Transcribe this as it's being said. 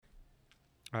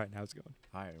All right, now it's going.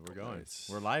 All right, we're going. Nice.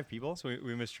 We're live, people. So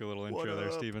we missed your little What intro there,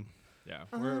 up? Steven. Yeah,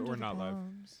 we're not live.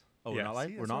 Oh, we're Yeah. not live?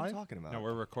 See, We're that's not what live? I'm talking about. No,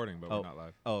 we're recording, but Oh. we're not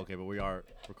live. Oh, okay, but we are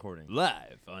recording.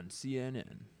 Live on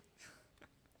CNN.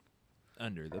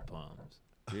 Under the palms.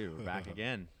 Dude, we're back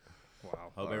again.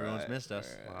 Wow. Hope All everyone's right, missed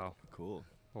us. all right. Wow. Cool.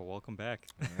 Well, welcome back.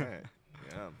 All right.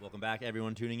 Yeah. Welcome back,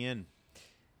 everyone tuning in.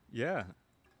 Yeah.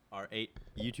 Our 8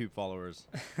 YouTube followers.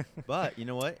 But you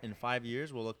know what? In 5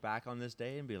 years, we'll look back on this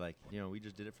day and be like, we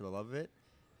just did it for the love of it.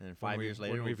 And then 5 years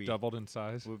later, when we've doubled in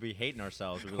size. we'll be hating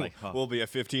ourselves. We'll be like, oh, We'll be at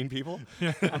 15 people.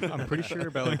 I'm pretty sure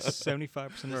about like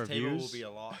 75% of our this table views. will be a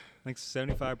lot. I think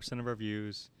 75% of our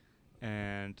views,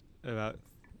 and about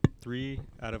 3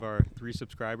 out of our 3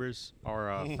 subscribers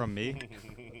are from me.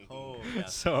 Oh,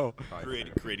 yes. So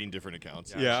Creating different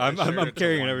accounts. yeah, I I'm shared it to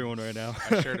carrying one. everyone right now.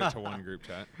 I shared it to one group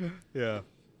chat. Yeah.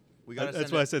 We gotta That's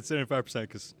send why I it- said 75%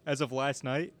 because as of last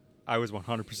night, I was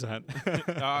 100%.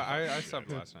 I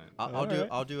subbed last night. I'll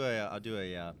do Alright. I'll do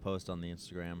a post on the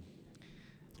Instagram,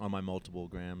 on my multiple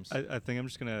grams. I think I'm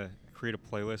just gonna create a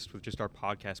playlist with just our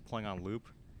podcast playing on loop.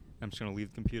 I'm just gonna leave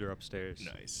the computer upstairs.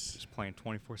 Nice. Just playing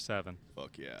 24/7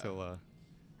 Fuck yeah. till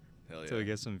Hell till we yeah.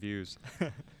 get some views.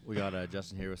 We got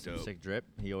Justin here with some Dope. sick drip.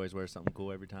 He always wears something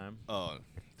cool every time. Oh,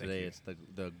 thank Today you. it's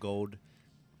the gold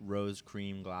rose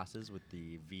cream glasses with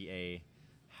the VA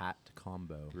hat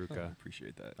combo. I Ruka.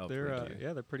 appreciate that. Oh, they're thank you.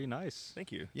 yeah, they're pretty nice.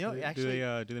 Thank you. You know, do actually,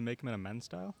 they make them in a men's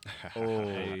style? oh,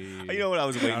 You know what I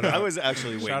was waiting? Shout I out. was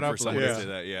actually waiting Shout for out someone to Blenders. say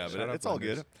that. Yeah, Shout but out it's all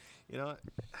good. Blenders. You know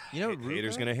what? Ruka?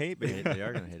 Haters gonna hate, they, baby. they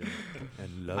are gonna hate him.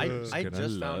 And I lovers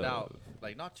just found out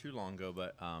like not too long ago,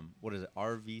 but what is it?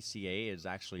 RVCA is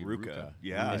actually Ruka. Ruka.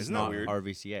 Yeah, it's isn't that not weird?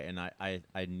 RVCA, and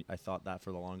I thought that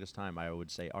for the longest time. I would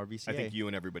say RVCA. I think you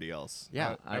and everybody else.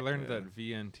 Yeah, I learned yeah. that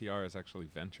VNTR is actually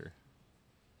venture.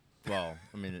 Well,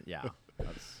 I mean, yeah,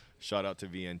 that's Shout out to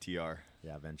VNTR.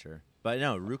 venture. But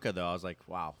no, Ruka though, I was like,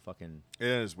 wow, fucking It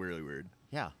is really weird.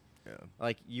 yeah. Yeah.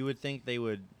 Like you would think they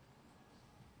would,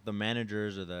 the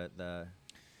managers or the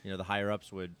higher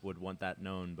ups would want that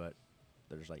known, but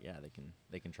they're just like, yeah,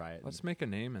 they can try it. Let's and- make a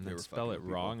name and They then were spell it fucking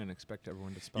people. wrong and expect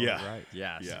everyone to spell Yeah. it right.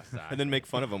 yes, Yeah. exactly. And then make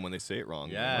fun of them when they say it wrong.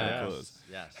 when they yes, close.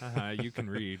 yes, You can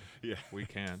read. Yeah. We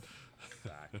can't.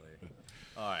 exactly.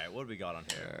 All right, what do we got on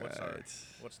here? Alright.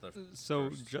 What's the So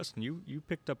first? Justin, you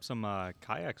picked up some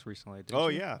kayaks recently, didn't Oh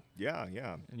you? yeah.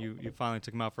 And you finally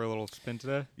took them out for a little spin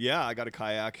today. Yeah, I got a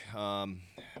kayak.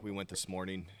 We went this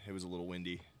morning. It was a little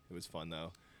windy. It was fun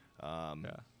though.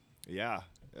 Yeah.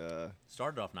 Yeah.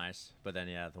 Started off nice, but then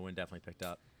the wind definitely picked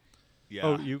up. Yeah.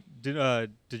 Oh, you did?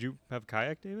 Did you have a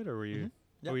kayak, David, or were you?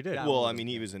 Yeah, Oh, you did. yeah. Well, I mean,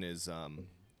 he was in his. I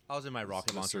was in my rocket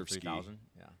the launcher surf ski. 3000.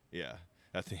 Yeah. Yeah.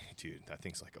 That thing, dude. That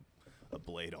thing's like a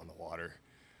blade on the water.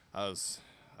 I was.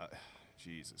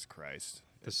 Jesus Christ.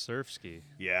 The surf ski.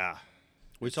 Yeah.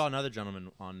 We saw another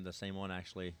gentleman on the same one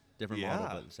actually, different model,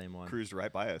 but the same one. Cruised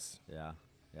right by us. Yeah,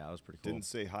 that was pretty cool. Didn't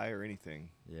say hi or anything.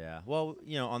 Yeah. Well,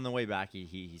 on the way back,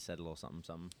 he said a little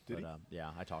something. Did But yeah,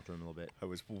 I talked to him a little bit. I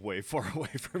was way far away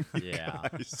from you Yeah.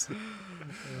 guys.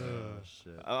 Oh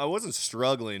shit. I wasn't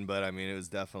struggling, but I mean, it was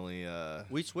definitely.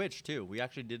 We switched too. We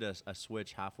actually did a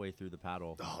switch halfway through the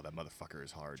paddle. Oh, that motherfucker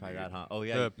is hard. Try dude. that, huh? Oh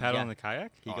yeah. The you- paddle yeah. on the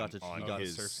kayak. He got to on he got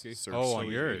his surf ski? Oh, on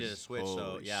ski. yours. He did a switch, so,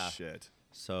 Holy yeah. Shit.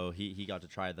 So he got to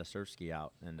try the surf ski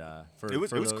out, and for It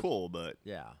was those- cool, but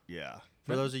Yeah. yeah.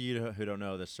 For those of you who don't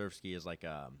know, the surf ski is like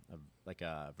a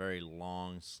very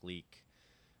long, sleek,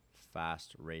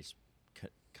 fast race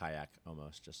kayak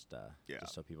almost. Just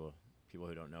so people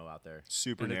who don't know out there.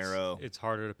 Super And narrow. It's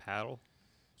harder to paddle.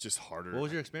 just harder. What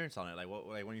was your experience on it? Like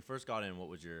when you first got in, what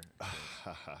was your?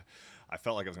 I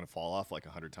felt like I was gonna fall off like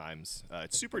 100 times.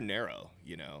 It's super narrow,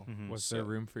 you know. Was So- there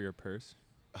room for your purse?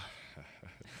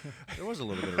 There was a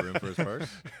little bit of room for his purse.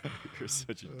 You're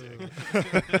such a dick.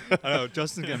 I know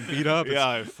Justin's getting beat up. It's-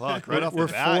 Yeah, fuck. Right off we're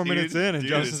the bat, 4 minutes dude. in and Dude,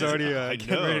 Justin's it's just- already, I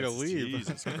getting ready to know, leave.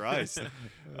 Jesus Christ.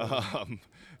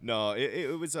 No,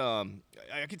 it was. I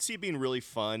could see it being really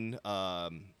fun. I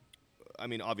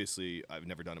mean, obviously, I've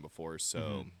never done it before,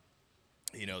 so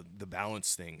the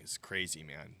balance thing is crazy,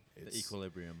 man. The It's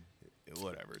equilibrium.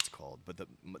 whatever it's called, but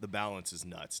the balance is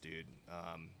nuts, dude.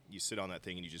 You sit on that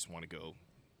thing and you just want to go,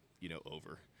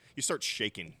 over. You start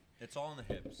shaking. It's all in the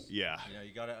hips. Yeah.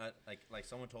 You gotta like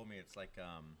someone told me it's like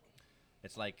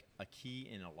a key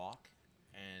in a lock,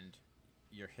 and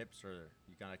your hips are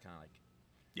you gotta kind of like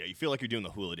Yeah, you feel like you're doing the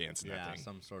hula dance in that thing.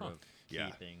 some sort of key Yeah.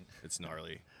 thing. It's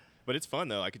gnarly, but it's fun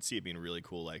though. I could see it being really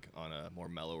cool, like on a more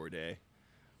mellower day.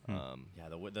 Yeah,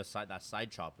 that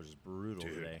side chop was just brutal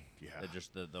Dude, today. yeah.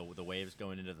 Just the waves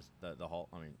going into the hull.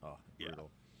 I mean, Yeah.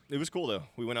 brutal. It was cool though.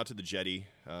 We went out to the jetty.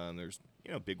 There's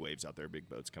big waves out there, big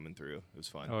boats coming through. It was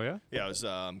fun. Oh yeah. Yeah, it was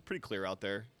pretty clear out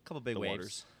there. Couple big The waves.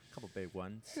 waters. Couple big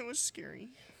ones. It was scary.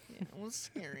 It was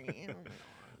scary.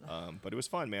 But it was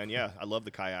fun, man. Yeah, I love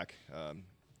the kayak.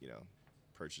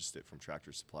 Purchased it from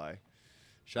Tractor Supply.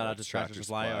 Shout out to Tractor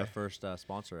Supply, our first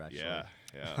sponsor, actually. Yeah,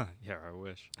 yeah. Yeah, I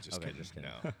wish. Just Okay, kidding. just kidding.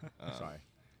 No. Sorry.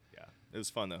 Yeah, it was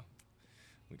fun though.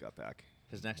 We got back.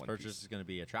 His next one purchase piece. is going to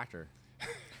be a tractor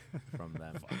from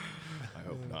them. I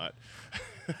hope not.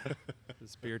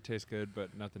 This beer tastes good,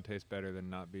 but nothing tastes better than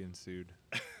not being sued.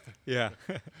 Yeah.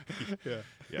 Yeah.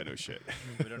 Yeah, no shit.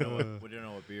 we don't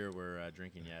know what beer we're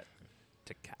drinking yet.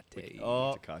 Tecate.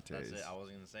 Oh, Tecates. that's it. I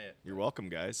wasn't going to say it. You're welcome,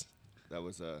 guys. That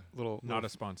was Little Not a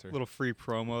sponsor. little free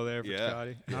promo there for Yeah.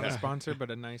 Scotty. Not a Yeah. sponsor, but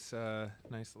a nice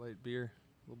light beer.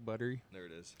 A little buttery. There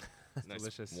it is. Nice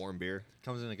delicious. warm beer.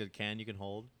 Comes in a good can you can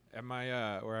hold. At my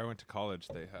where I went to college,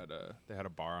 they had a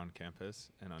bar on campus,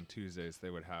 and on Tuesdays they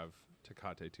would have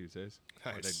Tecate Tuesdays.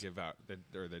 Where Nice. they'd give out,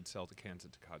 they'd sell the cans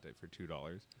of Tecate for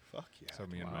 $2. Fuck yeah. So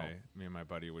me Wow. and my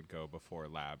buddy would go before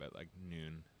lab at like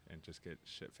noon and just get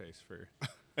shit faced for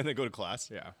And then go to class.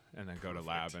 yeah, and then go to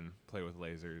lab and play with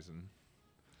lasers and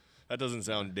That doesn't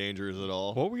sound dangerous at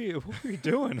all. What were you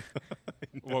doing?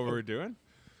 what were we doing?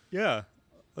 Yeah.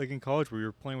 Like in college, we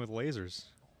were playing with lasers.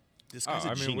 This guy's Oh,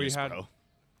 a I mean, genius, we had- bro.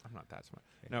 I'm not that smart.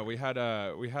 No, we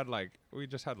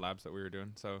just had labs that we were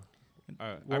doing. So,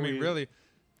 I What mean, we- really,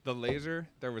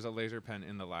 there was a laser pen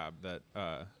in the lab that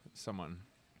someone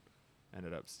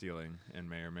ended up stealing and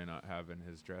may or may not have in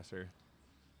his dresser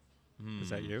Is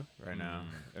that you? right now.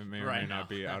 It may or Right may now. not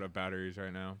be out of batteries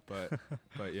right now,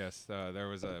 but yes, there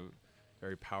was a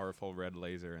very powerful red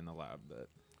laser in the lab that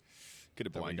Could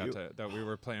have we blind got you. that we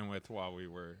were playing with while we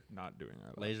were not doing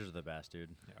our lab. Lasers are the best, dude.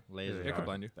 Yeah. Lasers It could are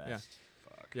blind you. the Yeah. best.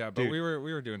 Fuck. Yeah, but Dude. we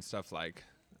were doing stuff like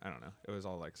I don't know. It was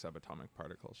all like subatomic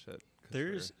particle shit. 'cause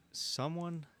There's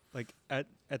someone like at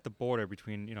the border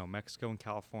between Mexico and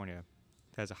California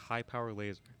that has a high power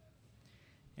laser,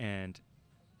 and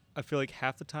I feel like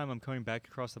half the time I'm coming back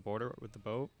across the border with the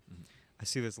boat, Mhm. I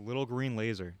see this little green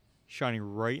laser shining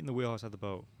right in the wheelhouse of the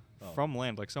boat Oh. from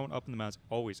land. Like someone up in the mountains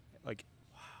always like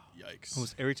Yikes.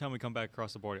 almost every time we come back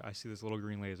across the border, I see this little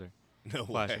green laser No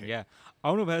flashing. way. Yeah, I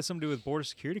don't know if it has something to do with border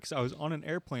security because I was on an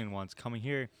airplane once coming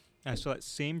here. And I saw that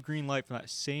same green light from that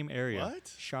same area What?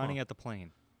 shining Huh. at the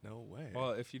plane. No way. Well,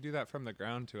 if you do that from the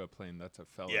ground to a plane, that's a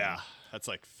felony. yeah, that's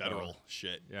like federal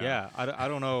shit. Yeah, I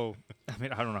don't know. I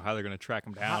mean, I don't know how they're gonna track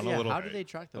them down. How do they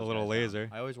track those little guys laser.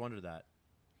 down? I always wondered that.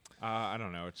 I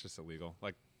don't know. It's just illegal.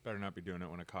 Like, better not be doing it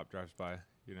when a cop drives by.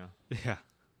 You know. Yeah.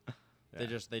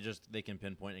 They can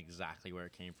pinpoint exactly where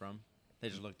it came from. They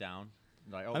just look down.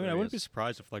 Like, oh, I mean, there I it wouldn't be is.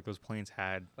 surprised if like those planes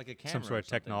had Like a camera some sort or of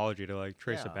something. technology to like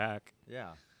trace Yeah. it back.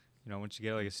 Yeah, Once you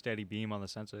get like a steady beam on the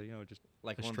sensor, just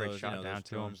like A one of straight those, shot those down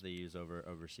to 'em. drones they use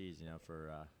overseas,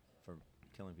 for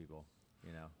killing people.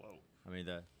 Whoa. I mean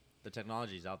the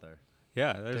technology's out there.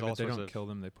 yeah. There's They all don't sorts of kill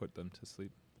them. They put them to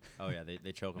sleep. Oh yeah,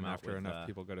 they choke them And out after with, enough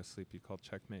people go to sleep, you call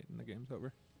checkmate, and the game's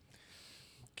over.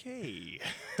 Okay.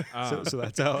 so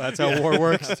that's how war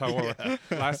works. That's how war works.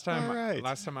 Last time Alright.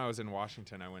 I was in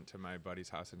Washington, I went to my buddy's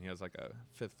house, and he has like a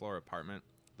 5th floor apartment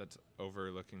that's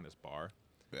overlooking this bar.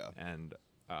 Yeah. And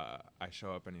I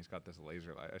show up, and he's got this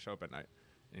laser light. I show up at night,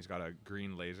 and he's got a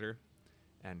green laser,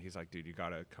 and he's like, "Dude, you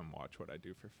gotta come watch what I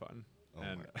do for fun." Oh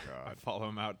and my I God. follow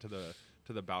him out to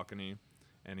the balcony,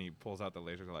 and he pulls out the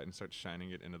laser light and starts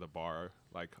shining it into the bar,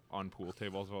 like on pool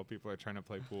tables while people are trying to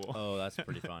play pool. Oh, that's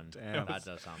pretty fun. Damn. That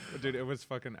does sound pretty Dude, fun. it was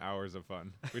fucking hours of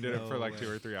fun. We did it No for like way.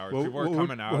 2 or 3 hours. What- People were what would-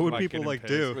 coming out. what would like, people, getting like,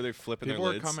 pissed. do? Were they flipping People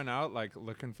their were lids? coming out like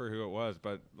looking for who it was,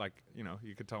 but like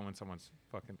you could tell when someone's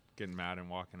fucking getting mad and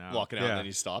walking out. Walking out, Yeah. and then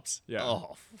he stops. Yeah.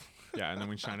 Oh. Yeah, and then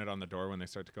we shine it on the door when they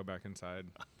start to go back inside.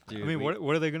 Dude, I mean, what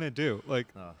are they gonna do? Like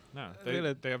Oh. No, They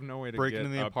gotta they have no way to break get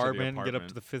into the up apartment, to and get up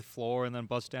to the 5th floor, and then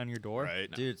bust down your door? Right.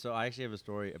 Dude, so I actually have a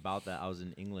story about that. I was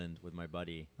in England with my buddy.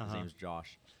 His Uh-huh. name's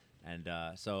Josh. And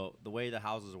so the way the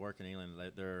houses work in England,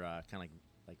 like, they're kind of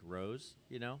like rows,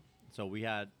 So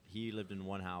he lived in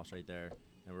one house right there,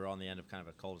 and we were on the end of kind of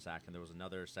a cul-de-sac, and there was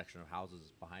another section of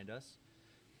houses behind us.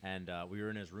 And we were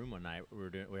in his room one night. We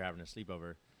were having a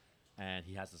sleepover, and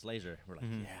he has this laser. We're like,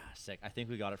 Mhm. yeah, sick. I think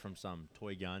we got it from some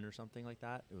toy gun or something like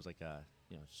that. It was like a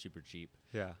super cheap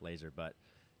Yeah. laser, but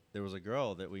there was a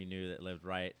girl that we knew that lived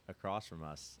right across from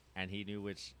us, and he knew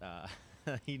which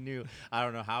he knew. I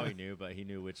don't know how he knew, but he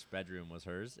knew which bedroom was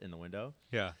hers in the window.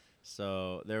 Yeah.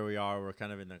 So there we are. We're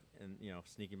kind of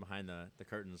sneaking behind the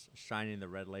curtains, shining the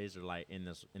red laser light in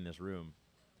this room,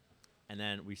 and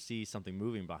then we see something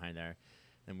moving behind there,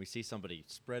 and we see somebody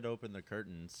spread open the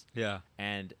curtains, Yeah.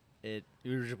 and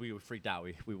we were freaked out.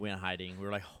 We went hiding. We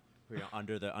were like, oh, we're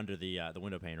under the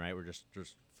window pane, right? We're just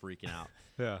freaking out.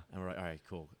 Yeah. And we're like, all right,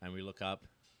 cool. And we look up,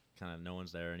 kind of no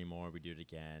one's there anymore. We do it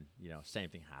again. Same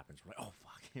thing happens. We're like, oh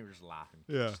fuck, we're just laughing,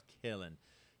 just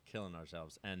killing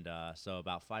ourselves. And so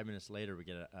about 5 minutes later,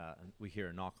 we hear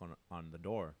a knock on the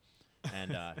door,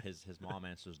 and his mom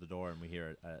answers the door, and we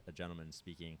hear a gentleman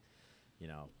speaking,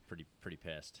 pretty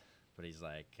pissed. But he's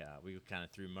like, we kind of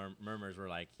through murmurs, we're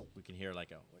like, we can hear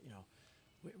like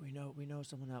we know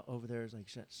someone out over there is like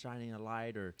shining a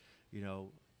light, or we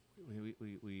know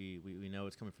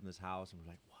it's coming from this house, and we're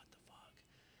like, what the fuck?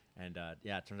 And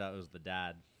it turns out it was the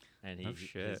dad, and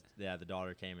the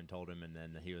daughter came and told him, and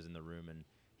then he was in the room, and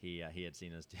he had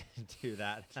seen us do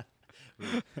that.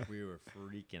 we were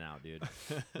freaking out, dude.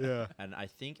 Yeah. And I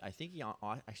think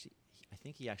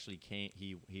he actually came.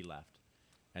 He left.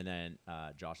 And then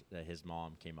Josh, his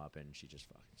mom came up, and she just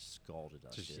fucking scolded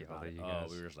us. Just dude, yelled about at it. you Oh, guys.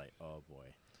 we were just like, oh boy.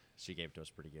 She gave it to us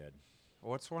pretty good.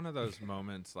 What's one of those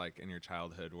moments like in your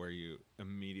childhood where you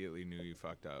immediately knew you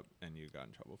fucked up and you got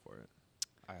in trouble for it?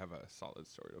 I have a solid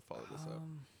story to follow this up.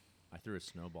 I threw a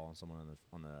snowball on someone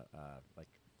on the like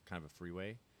kind of a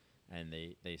freeway, and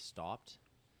they stopped,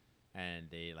 and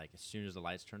they like as soon as the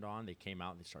lights turned on, they came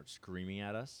out and they started screaming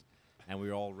at us, and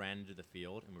we all ran into the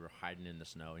field and we were hiding in the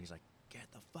snow. And he's like, "Get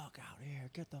the fuck out here!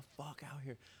 Get the fuck out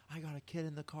here! I got a kid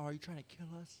in the car. Are you trying to kill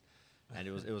us?" And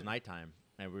it was nighttime,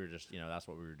 and we were just that's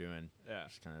what we were doing. Yeah.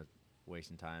 Just kind of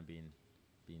wasting time being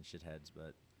shitheads.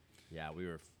 But yeah, we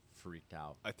were freaked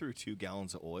out. I threw 2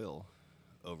 gallons of oil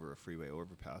over a freeway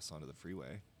overpass onto the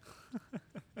freeway.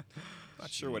 Not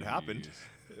sure what happened.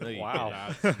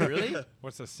 Wow. Really?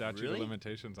 What's the statute Really? of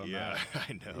limitations on Yeah, that?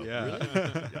 I know. Yeah.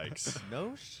 Yikes.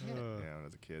 No shit. Yeah, when I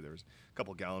was a kid, there was a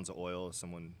couple gallons of oil.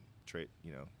 Someone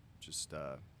just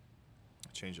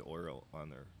changed the oil on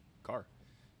their car,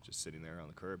 just sitting there on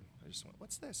the curb. I just went,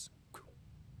 "What's this?"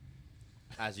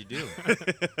 As you do.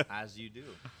 As you do.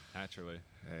 Naturally.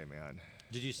 Hey, man.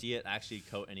 Did you see it actually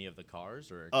coat any of the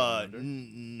cars or? Under?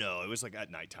 No, it was like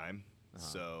at nighttime,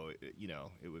 so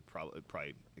it would probably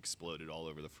exploded all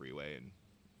over the freeway, and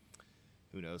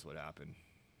who knows what happened.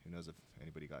 Who knows if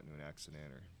anybody got into an accident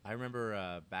or. I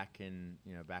remember back in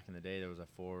the day there was a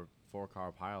four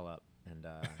car pileup, and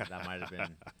that might have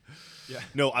been. Yeah.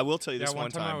 No, I will tell you Yeah, this one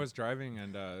time I time. was driving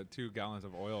and 2 gallons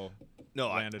of oil No,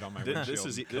 landed on my this windshield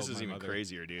is and this killed is my even mother.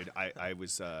 crazier, dude. I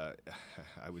was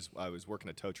I was working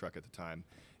a tow truck at the time,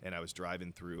 and I was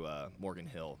driving through Morgan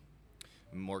Hill.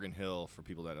 Morgan Hill, for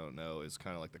people that don't know, is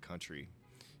kind of like the country,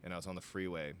 and I was on the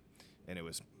freeway, and it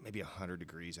was maybe 100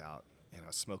 degrees out, and I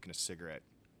was smoking a cigarette,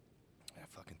 and I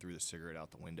fucking threw the cigarette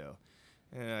out the window,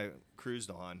 and I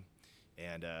cruised on,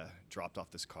 and dropped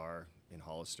off this car in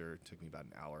Hollister. It took me about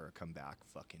an hour. I come back,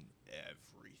 fucking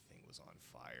everything was on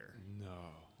fire.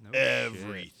 No.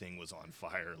 Everything was on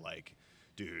fire. Like,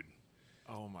 dude,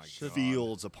 Oh my god.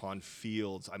 fields upon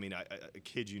fields. I mean, I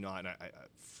kid you not, and I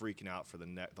freaking out for the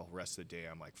rest of the day.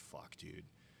 I'm like, fuck, dude.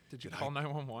 Did you call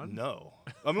 911? No.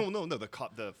 I mean, well, no. The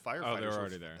firefighters. Oh, they were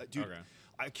already there. Dude, Okay.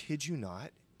 I kid you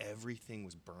not. Everything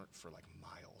was burnt for like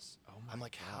miles. Oh my I'm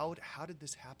like, God. how did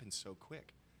this happen so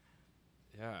quick?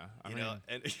 Yeah. I You mean, know,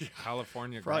 and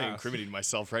California probably grass. incriminating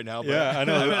myself right now. But Yeah, I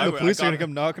know. I The police are got- gonna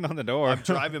come knocking on the door. I'm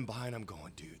driving by and I'm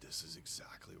going, dude, this is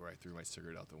exactly where I threw my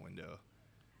cigarette out the window.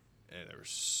 And there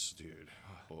was, dude,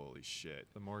 holy shit.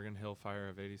 The Morgan Hill fire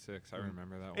of '86. I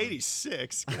remember that one.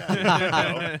 86? Get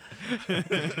out of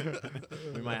here.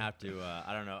 We might have to.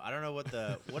 I don't know. I don't know what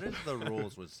is the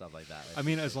rules with stuff like that. I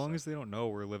mean, as long as they don't know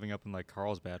we're living up in like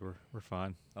Carlsbad, we're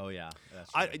fine. Oh yeah,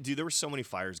 that's true. Dude, there were so many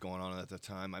fires going on at the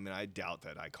time. I mean, I doubt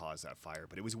that I caused that fire,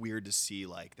 but it was weird to see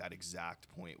like that exact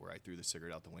point where I threw the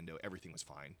cigarette out the window. Everything was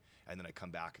fine, and then I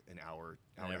come back an hour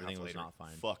and a half everything was later. not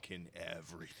fine. Fucking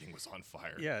everything was on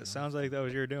fire. Yeah, it sounds like that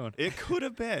was you were doing. It could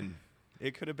have been.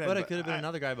 It could have been. but it could have been I-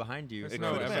 another guy behind you. There's It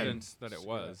no could've been. evidence that it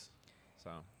was. So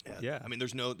Yeah. I mean,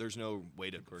 there's no way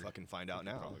to Agree. fucking find out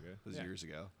now. probably good. It was Yeah. years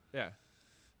ago. yeah,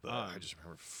 But Um, I just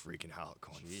remember freaking out,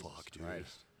 going, Jesus "Fuck, dude."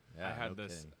 Christ. Yeah, I had no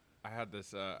this. kidding. I had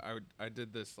this. I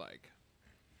did this like.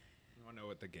 You want to know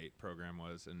what the GATE program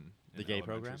was in The GATE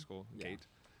elementary program? School? Yeah. GATE.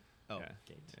 Oh, yeah.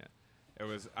 Gate. Yeah. It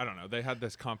was, I don't know, they had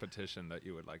this competition that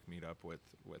you would like meet up with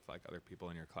like other people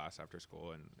in your class after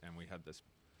school, and we had this,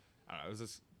 I don't know, it was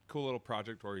this cool little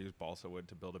project where we used balsa wood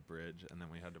to build a bridge, and then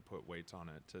we had to put weights on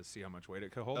it to see how much weight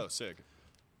it could hold. Oh, sick.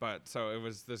 But so it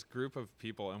was this group of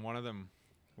people, and one of them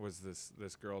was this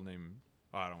girl named,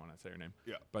 I don't want to say her name,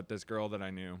 Yeah. but this girl that I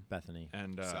knew, Bethany.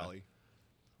 and Sally.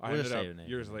 I We'll just ended say up her name.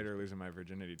 years later losing my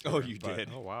virginity to Oh, her, you but- did?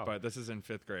 Oh wow. But this is in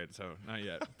 5th grade, so not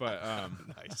yet. But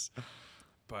Nice.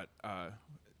 but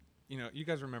you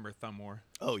guys remember Thumb War?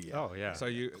 Oh yeah. Oh yeah. So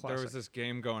there Classic. was this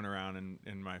game going around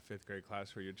in my 5th grade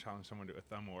class where you challenge someone to a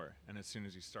thumb war, and as soon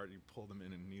as you start, you pull them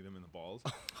in and knee them in the balls.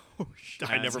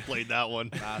 I never played that one.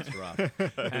 That's rough.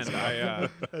 And I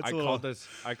a little-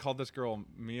 called this girl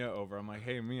Mia over. I'm like,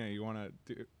 hey Mia, you want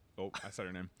to do? Oh, I said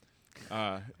her name.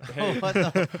 Hey, What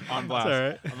the- on blast. all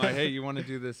right. I'm like, hey, you want to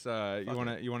do this? You want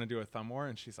to do a thumb war?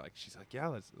 And she's like, yeah,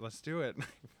 let's do it.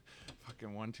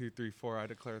 Fucking 1, 2, 3, 4. I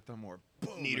declare thumb war.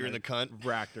 Boom, Need her in and the I cunt.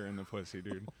 Racked her in the pussy,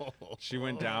 dude. She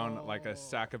went down like a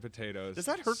sack of potatoes. Does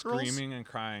that hurt girls? Screaming and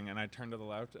crying, and I turned to the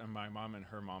left, and my mom and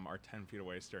her mom are 10 feet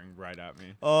away, staring right at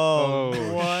me. Oh,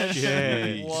 Oh, what?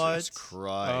 shit. What? Jesus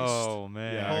Christ. Oh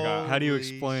man. Yeah, How do you Holy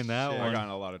explain that shit. I one? got in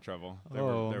a lot of trouble. They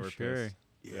Oh, were sure. pissed.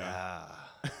 Yeah.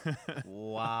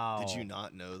 Wow. Did you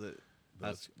not know that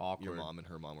That's both awkward. your mom and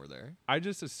her mom were there? I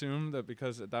just assumed that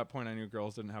because at that point I knew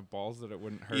girls didn't have balls, that it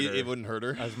wouldn't hurt her It wouldn't hurt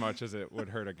her. as much as it would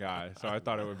hurt a guy. So I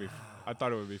thought it would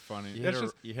be funny. You hit, It's her,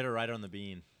 just, you hit her right on the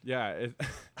bean. yeah,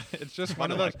 it's just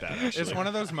one of Kinda those. like that, It's actually. one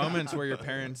of those moments where your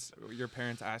parents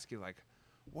ask you like,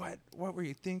 what were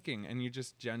you thinking? And you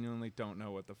just genuinely don't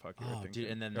know what the fuck you were Oh, thinking.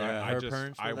 dude, and then Yeah. her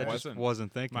parents were I there? I just wasn't.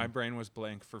 wasn't thinking. My brain was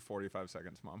blank for 45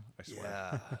 seconds, Mom. I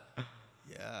swear. Yeah.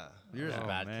 Yeah. You're just Oh, a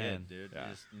bad man. kid, dude. Yeah.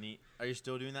 You just are you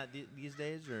still doing that these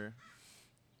days, or?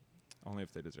 Only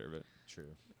if they deserve it.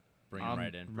 True. Bring them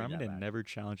right in. Bring Remember that to back. never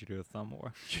challenge you to a thumb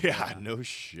war. Yeah, no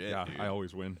shit. Yeah, dude. I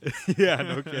always win. yeah,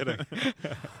 no kidding.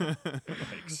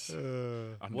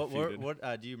 Yikes.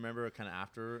 What do you remember kind of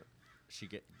after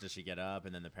does she get up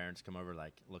and then the parents come over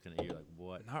like looking at you like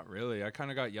what? Not really. I kind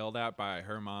of got yelled at by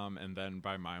her mom and then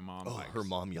by my mom. Oh, like, her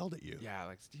mom yelled at you. Yeah,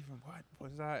 like Stephen, what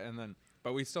was that? And then,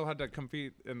 but we still had to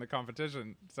compete in the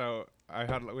competition. So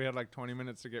we had like 20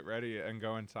 minutes to get ready and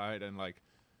go inside and like,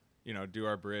 do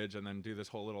our bridge and then do this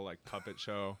whole little like puppet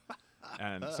show.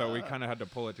 And so we kind of had to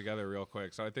pull it together real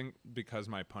quick. So I think because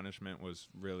my punishment was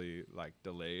really like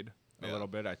delayed a Yeah. little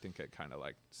bit, I think it kind of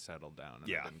like settled down and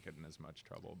Yeah. I didn't get in as much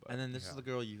trouble. But And then this is the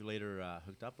girl you later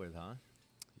hooked up with, huh?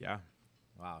 yeah,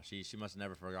 Wow, she must have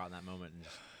never forgotten that moment. And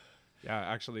just, yeah,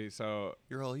 actually, so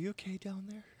You're all, you okay down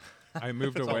there? I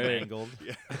moved it's all away. mangled.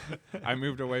 I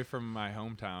moved away from my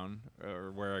hometown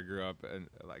or where I grew up, and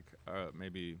like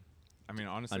maybe, I mean,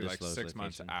 honestly, like Undisclosed 6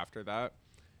 months location. after that,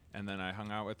 and then I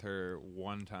hung out with her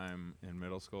one time in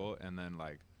middle school, and then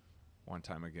like one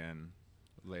time again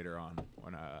later on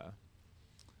when I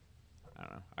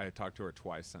don't know. I talked to her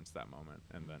twice since that moment,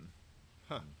 and then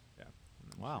Huh. yeah.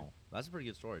 And then Wow, that's a pretty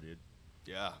good story, dude.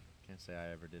 Yeah. Can't say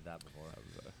I ever did that before. that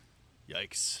was,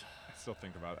 Yikes. I still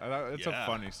think about it. It's Yeah. a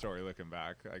funny story looking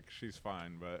back. Like she's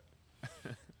fine, but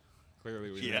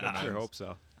clearly we Yeah. made I Sure amends. hope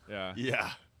so. Yeah.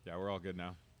 Yeah. Yeah, we're all good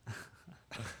now.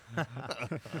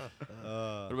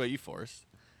 What about you, Forrest?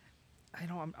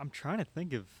 I'm trying to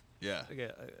think of Yeah. like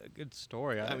a good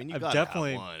story. I mean, you I've got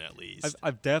definitely, one at least.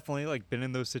 I've definitely like been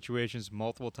in those situations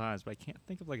multiple times, but I can't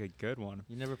think of like a good one.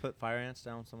 You never put fire ants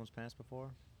down someone's pants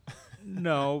before?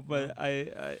 No, but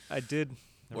I did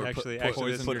Or actually put,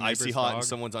 actually poison put your icy neighbor's hot in dog?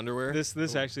 someone's underwear.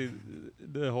 this actually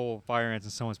the whole fire ants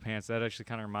in someone's pants, that actually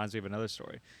kind of reminds me of another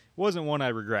story. Wasn't one I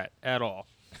regret at all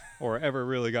or ever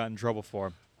really got in trouble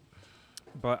for.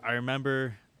 But I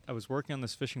remember I was working on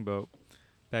this fishing boat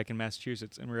back in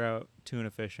Massachusetts, and we were out tuna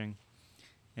fishing,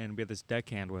 and we had this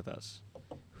deckhand with us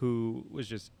who was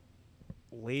just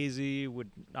lazy,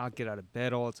 would not get out of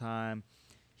bed all the time.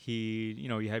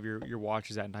 You have your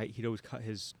watches at night. He'd always cut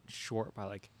his short by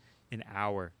like an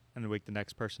hour and then wake the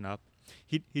next person up.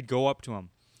 He'd go up to them.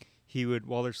 He would,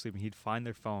 while they're sleeping, he'd find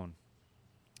their phone,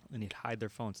 and he'd hide their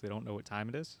phone so they don't know what time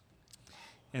it is.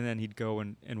 And then he'd go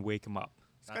and wake them up.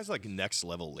 This guy's like next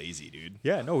level lazy, dude.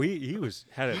 Yeah, no, he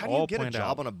had it How do all you get a planned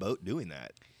job out. on a boat doing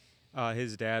that?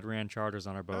 His dad ran charters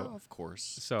on our boat. Oh, of course.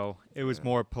 So it was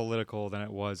more political than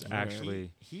it was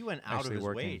actually. He went out of Actually his way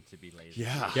working. to be lazy.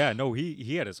 Yeah. Yeah, no,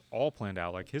 he had us all planned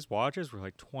out. Like his watches were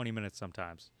like 20 minutes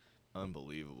sometimes.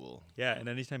 Unbelievable. Yeah, and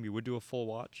anytime he would do a full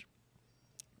watch,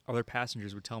 other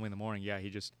passengers would tell me in the morning, yeah,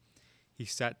 he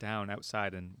sat down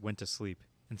outside and went to sleep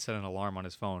and set an alarm on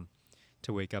his phone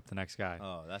to wake up the next guy.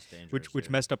 Oh, that's dangerous. which dude.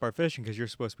 messed up our fishing because you're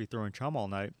supposed to be throwing chum all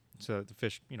night so that the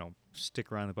fish,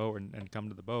 stick around the boat and come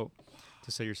to the boat to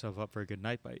set yourself up for a good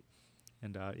night bite.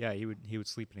 And yeah, he would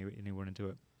sleep and he went into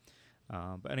it.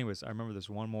 But anyways, I remember this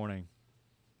one morning.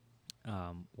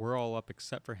 We're all up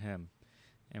except for him,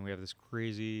 and we have this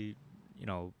crazy,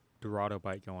 Dorado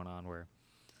bite going on where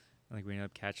I think we ended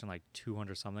up catching like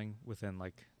 200 something within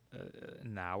like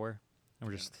an hour, and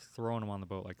we're just throwing them on the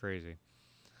boat like crazy.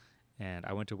 And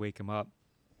I went to wake him up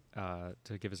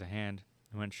to give us a hand.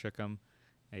 I went and shook him.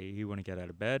 He wouldn't get out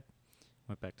of bed.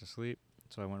 Went back to sleep.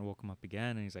 So I went and woke him up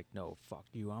again, and he's like, "No, fuck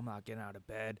you. I'm not getting out of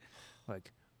bed.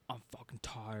 Like, I'm fucking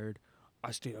tired.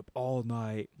 I stayed up all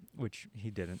night," which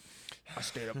he didn't. "I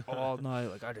stayed up all night.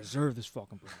 Like, I deserve this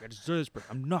fucking break. I deserve this break.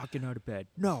 I'm not getting out of bed.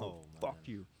 No, fuck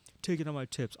you. Taking on my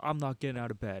tips. I'm not getting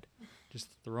out of bed." Just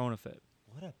throwing a fit.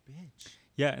 What a bitch.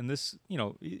 Yeah, and this,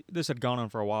 this had gone on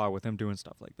for a while with him doing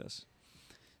stuff like this.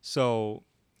 So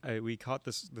we caught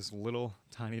this little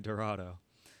tiny Dorado,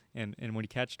 and when you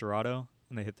catch Dorado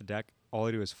and they hit the deck, all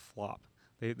they do is flop.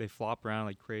 They flop around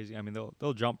like crazy. I mean,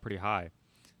 they'll jump pretty high,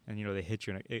 and they hit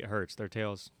you and it hurts. Their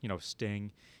tails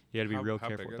sting. You got to be real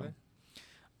careful with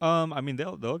them. I mean,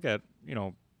 they'll get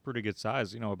pretty good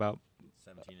size. About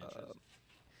 17 inches.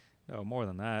 No, more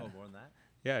than that. Oh, more than that.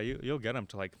 Yeah, you'll get them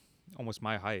to like almost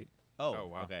my height. Oh,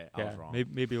 wow. Okay. I was wrong.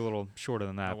 Maybe a little shorter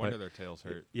than that. No wonder but their tails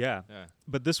hurt. yeah. Yeah.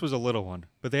 But this was a little one.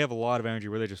 But they have a lot of energy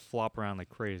where they just flop around like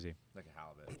crazy. Like a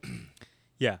halibut.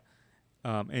 Yeah.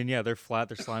 And yeah, they're flat,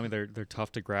 they're slimy, they're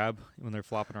tough to grab when they're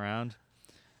flopping around.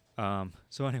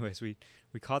 So anyways, we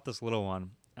caught this little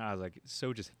one. I was like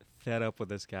so just fed up with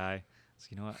this guy. So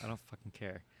you know what? I don't fucking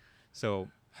care. So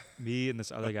me and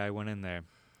this other guy went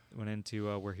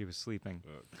into where he was sleeping.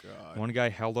 Oh, God. One guy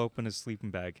held open his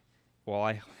sleeping bag while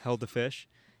I held the fish.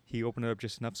 He opened it up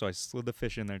just enough, so I slid the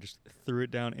fish in there, just threw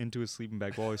it down into his sleeping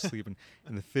bag while he was sleeping,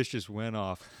 and the fish just went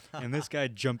off. And this guy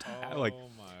jumped out, like,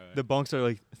 the bunks are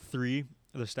like three,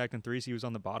 they're stacked in three, so he was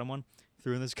on the bottom one.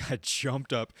 Threw, and this guy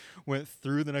jumped up, went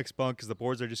through the next bunk because the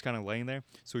boards are just kind of laying there.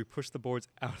 So he pushed the boards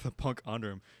out of the bunk under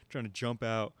him, trying to jump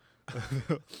out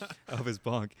of his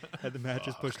bunk. Had the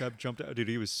mattress pushed up, jumped out. Dude,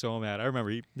 he was so mad. I remember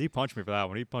he punched me for that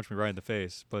one. He punched me right in the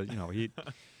face, but he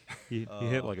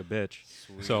hit like a bitch.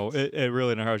 Sweet. So it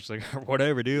really, and I was just like,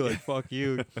 whatever, dude. Like, fuck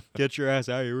you. Get your ass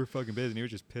out of here. We're fucking busy. And he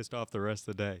was just pissed off the rest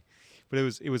of the day. But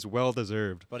it was well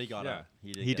deserved. But he got Yeah. up.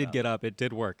 He did get up. It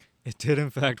did work. It did in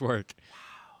fact work.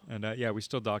 And yeah, we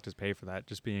still docked his pay for that.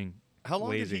 Just being How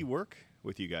long lazy. did he work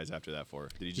with you guys after that for?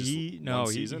 Did he just one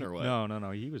season or what?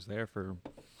 No. He was there for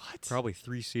probably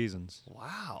 3 seasons.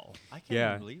 Wow. I can't Yeah.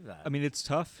 even believe that. I mean, it's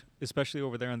tough, especially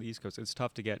over there on the East Coast. It's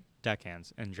tough to get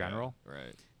deckhands in general. Yeah,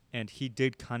 right. And he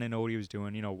did kind of know what he was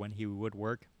doing. When he would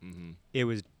work, Mm-hmm. it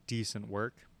was decent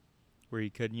work, where he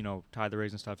could tie the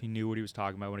rigs and stuff. He knew what he was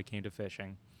talking about when it came to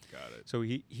fishing. Got it. So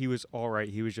he was all right.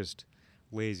 He was just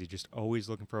lazy, just always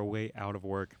looking for a way out of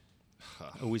work,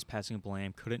 always passing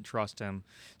blame. Couldn't trust him.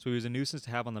 So he was a nuisance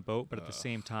to have on the boat, but at the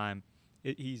same time,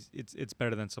 it's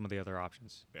better than some of the other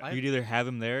options. Yeah. You'd either have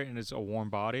him there and it's a warm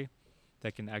body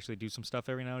that can actually do some stuff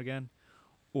every now and again,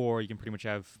 or you can pretty much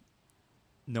have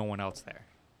no one else there.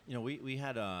 We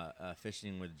had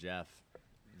fishing with Jeff.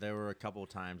 There were a couple of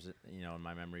times, in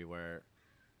my memory where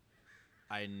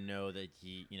I know that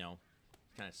he,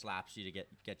 kind of slaps you to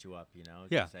get you up.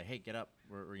 Yeah. Say, hey, get up.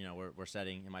 We're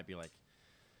setting. It might be like,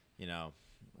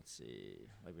 let's see,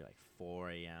 maybe like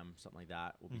 4 a.m. something like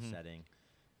that. We'll be setting.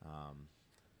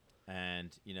 And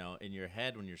in your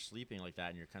head when you're sleeping like that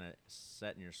and you're kind of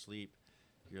set in your sleep,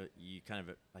 you kind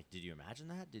of like, did you imagine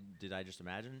that? Did I just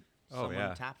imagine? Oh, Someone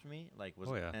yeah. tapped me,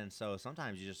 Oh, yeah. And so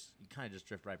sometimes you kind of just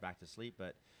drift right back to sleep.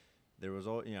 But there was,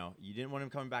 you didn't want him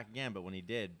coming back again. But when he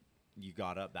did, you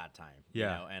got up that time.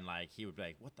 Yeah. And like he would be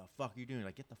like, "What the fuck are you doing?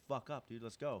 Like, get the fuck up, dude.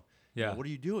 Let's go." Yeah. What are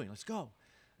you doing? Let's go.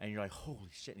 And you're like, "Holy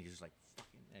shit!" And he's just like,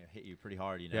 fucking hit you pretty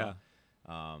hard. Yeah.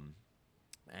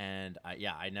 And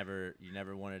you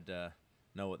never wanted to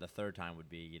know what the third time would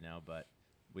be. But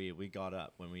we got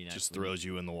up when we Just throws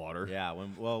you in the water. Yeah,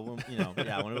 when it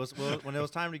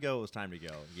was time to go, it was time to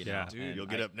go. Yeah. Dude, And you'll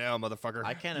get up now, motherfucker.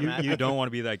 I can't You imagine. don't want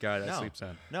to be that guy that No. sleeps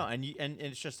in. No, and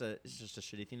it's just a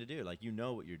shitty thing to do. Like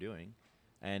what you're doing,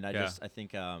 and I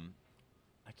think I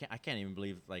can't even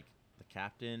believe like the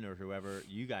captain or whoever,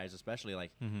 you guys especially,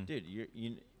 like, dude,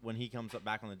 you when he comes up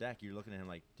back on the deck, you're looking at him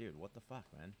like, dude, what the fuck,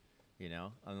 man,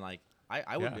 and like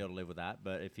I wouldn't be able to live with that,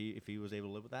 but if he was able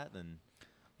to live with that, then.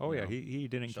 Oh yeah, he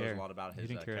didn't shows care. a lot about He his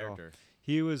didn't care at all. character.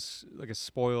 He was like a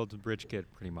spoiled rich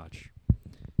kid, pretty much.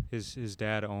 His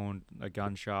dad owned a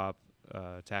gun shop,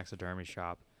 taxidermy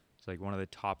shop. It's like one of the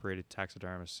top-rated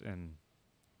taxidermists in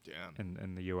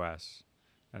the U.S.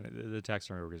 And the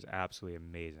taxidermy work is absolutely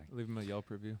amazing. Leave him a Yelp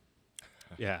review.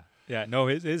 Yeah. No,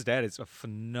 his dad is a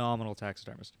phenomenal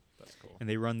taxidermist. That's cool. And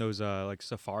they run those like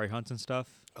safari hunts and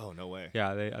stuff. Oh, no way.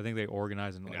 Yeah, I think they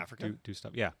organize and In like, Africa? do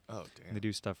stuff. Yeah, Oh, and damn. they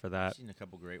do stuff for I've that. seen a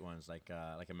couple great ones, like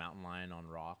a mountain lion on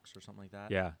rocks or something like that.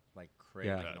 Yeah, Like crazy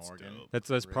Yeah. like in That's Oregon. dope.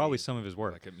 that's probably Crazy. some of his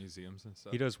work. Like at museums and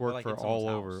stuff. He does Or work like for in someone's all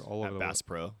house. over At the Bass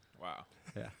Pro. Wow.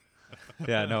 Yeah.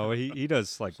 Yeah, no, he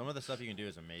does like Some of the stuff you can do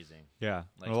is amazing. yeah.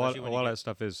 Like, And a lot especially when of you that get-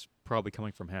 stuff is probably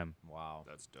coming from him. Wow.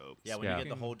 That's dope. Yeah, when Yeah. you get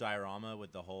the whole diorama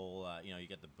with the whole, you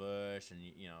get the bush and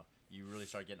you really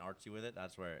start getting artsy with it.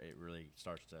 That's where it really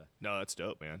starts to No, that's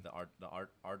dope, man. the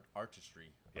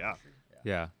artistry. Yeah. Artistry,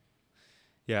 Yeah.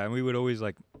 Yeah, and we would always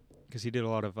like, because he did a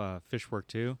lot of fish work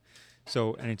too.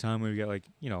 So anytime we would get like,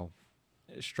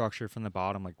 structure from the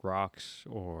bottom, like rocks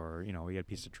or, we had a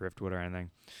piece of driftwood or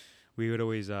anything, we would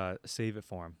always save it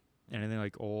for him. Anything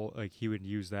like old, like he would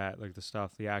use that, like the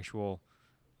stuff, the actual,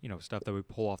 stuff that we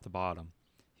pull off the bottom.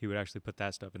 He would actually put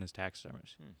that stuff in his taxidermy,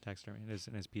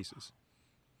 in his pieces.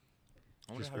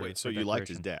 I wonder Just how for- Wait, so for you liked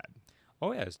his decoration. dad?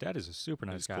 Oh yeah, his dad is a super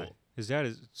nice He's guy. cool. His dad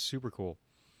is super cool,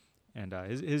 and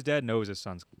his dad knows his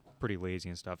son's pretty lazy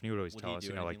and stuff, and he would always would tell he us,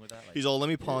 do like anything with that? Like, He's all, let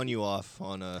me pawn you off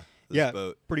on this yeah,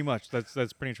 boat. pretty much. That's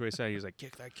pretty much what he said. He was like,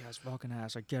 kick that cat's fucking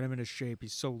ass, like get him into shape.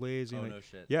 He's so lazy. oh and, like,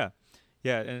 no shit.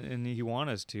 yeah, and he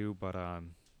wanted us to, but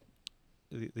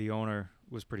the owner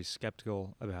was pretty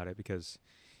skeptical about it because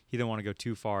he didn't want to go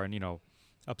too far and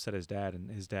upset his dad, and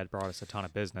his dad brought us a ton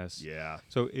of business. Yeah.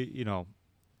 So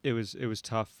it was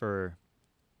tough for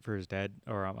his dad,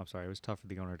 or I'm sorry, it was tough for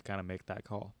the owner to kind of make that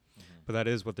call. Mhm. But that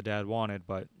is what the dad wanted.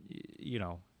 But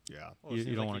Yeah. Well, it you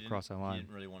seems don't like wanna he cross that didn't- line. He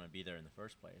didn't really want to be there in the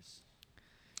first place.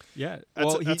 yeah, That's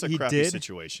well, that's a he crappy did.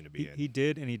 situation to be in. He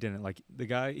did and he didn't. Like the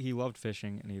guy, he loved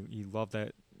fishing and he loved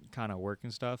that kind of work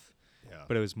and stuff. yeah.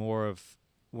 But it was more of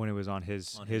when it was on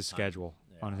his On his time. schedule,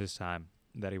 on Yeah. his time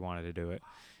that he wanted to do it,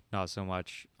 not so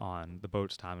much on the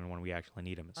boat's time and when we actually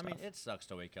need him and I stuff. mean, it sucks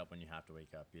to wake up when you have to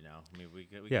wake up. I mean, we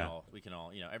Yeah. can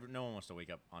all no one wants to wake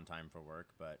up on time for work,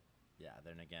 but yeah,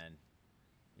 then again,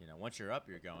 once you're up,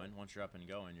 you're going. Once you're up and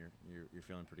going, you're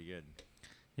feeling pretty good.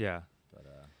 yeah. But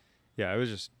Yeah, it was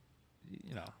just,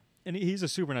 and he's a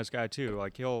super nice guy too.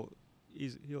 Like he'll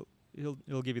give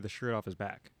you the shirt off his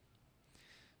back,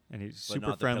 and he's But super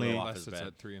not the pillow friendly. off Unless his it's bed.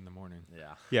 at 3 a.m.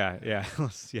 yeah.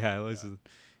 Yeah.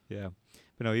 Yeah.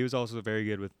 But no, he was also very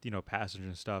good with passengers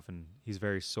and stuff, and he's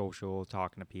very social,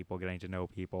 talking to people, getting to know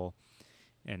people,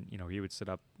 and he would set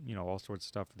up all sorts of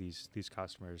stuff for these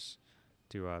customers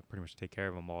to pretty much take care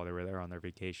of them while they were there on their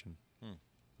vacation.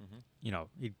 Mm-hmm.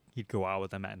 He'd go out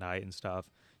with them at night and stuff,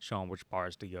 show them which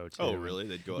bars to go to. Oh, and- really?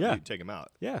 They'd go. Yeah. You'd take him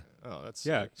out. Yeah. Oh, that's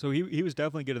Yeah, sick. so he was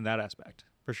definitely good in that aspect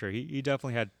for sure. He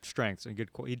definitely had strengths and good.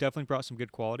 He definitely brought some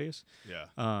good qualities.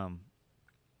 Yeah.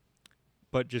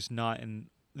 But just not in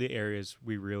the areas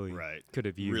we really Right. could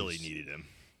have used. Really needed him.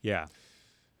 Yeah.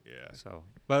 Yeah. So,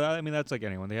 but I mean that's like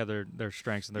anyone. They have their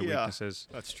strengths and their Yeah. weaknesses.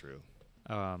 That's true.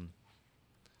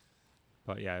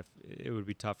 But yeah, it would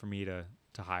be tough for me to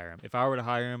hire him. If I were to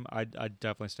hire him, I'd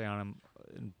definitely stay on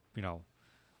him.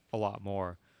 A lot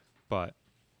more. But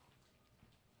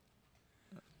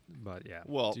yeah.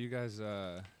 Well, Do you guys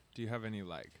do you have any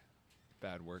like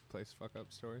bad workplace fuck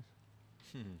up stories?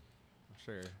 I'm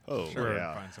sure. Oh, I'm sure we can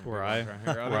yeah. find some Where good I- ones around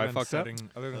here, where other I than fucked up?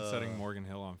 Other than setting Morgan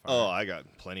Hill on fire. oh, I got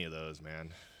plenty of those,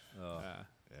 man. Oh. Yeah.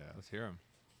 Yeah. Let's hear them.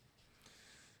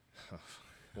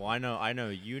 Well, I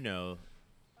know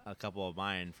a couple of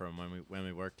mine from when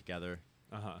we worked together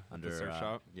under the surf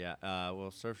shop Yeah.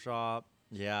 Well, surf shop.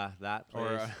 Yeah, that place.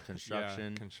 or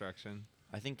construction. Yeah, construction.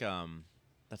 I think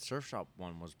that surf shop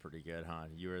one was pretty good, huh?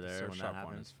 You were there Surf when shop that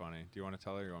one happened. is funny. Do you want to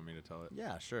tell it or you want me to tell it?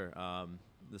 Yeah, sure.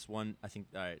 This one, I think.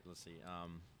 All right, let's see.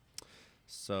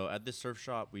 So at this surf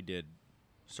shop, we did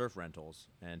surf rentals,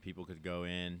 and people could go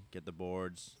in, get the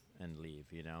boards, and leave.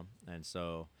 And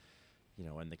so,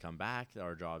 when they come back,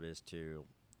 our job is to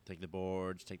take the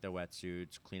boards, take their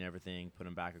wetsuits, clean everything, put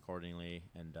them back accordingly,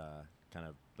 and kind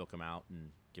of bilk them out and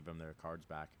give them their cards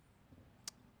back.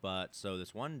 But so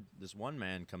this one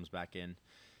man comes back in.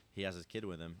 He has his kid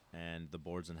with him, and the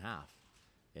board's in half.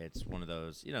 It's one of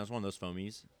those, it's one of those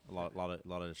foamies. A lot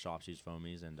of the shops use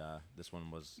foamies, and this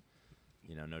one was,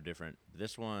 no different.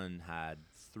 This one had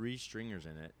 3 stringers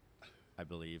in it, I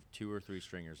believe, 2 or 3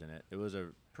 stringers in it. It was a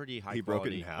pretty high He broke it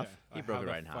quality. in half? He broke How it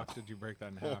the right in half. fuck did you break that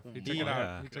in Oh half? He took my it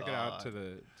out. He took it out God.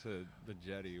 to the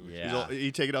jetty. Which Yeah. He's all,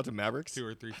 you take it out to Mavericks? 2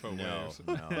 or 3 foot No, waves.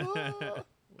 no.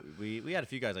 we had a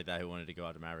few guys like that who wanted to go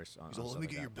out to Mavericks. He's all, let me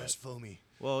get your best foamy.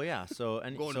 Well, yeah. So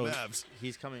and Going so to Mavs.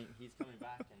 he's coming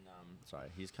back and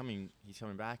he's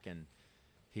coming back and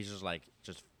he's just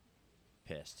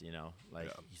pissed, like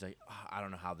Yeah. he's like, I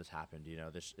don't know how this happened,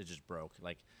 this it just broke.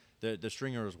 Like the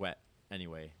stringer was wet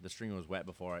anyway. The stringer was wet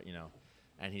before it,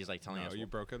 and he's like telling No, us you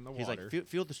broke it in the he's water. like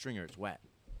feel the stringer, it's wet.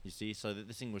 You see, so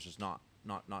this thing was just not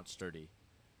sturdy.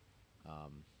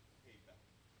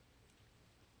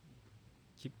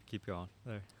 Keep going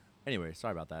there. Anyway,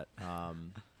 sorry about that.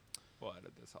 We'll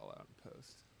edit this all out in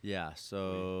post. Yeah,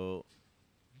 so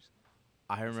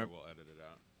I So remember. we'll edit it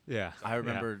out. Yeah. I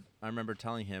remember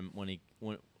telling him when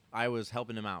I was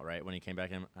helping him out, right? When he came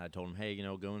back in, I told him, hey,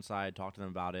 go inside, talk to them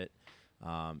about it.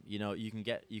 You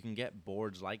can get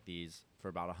boards like these for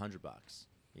about $100.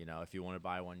 If you want to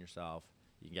buy one yourself,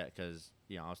 you can get, because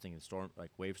I was thinking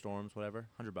wave storms, whatever,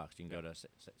 $100. You can go to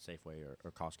Safeway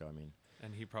or Costco. I mean,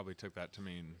 And he probably took that to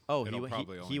mean. oh, it'll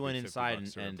he went be $50 inside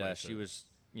to and replace she it. was,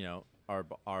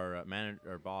 our manager,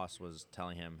 our boss was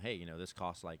telling him, hey, this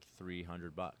costs like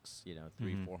 $300,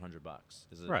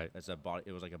 $400. Right.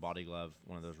 It was like a body glove,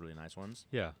 one of those really nice ones.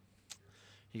 Yeah.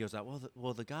 He goes,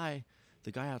 the guy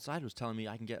outside was telling me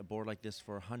I can get a board like this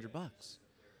for $100.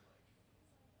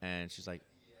 And she's like,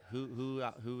 who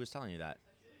was telling you that?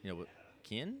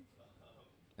 Ken?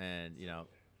 And it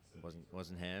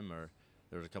wasn't him, or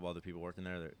there was a couple other people working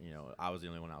there. That, I was the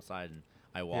only one outside, and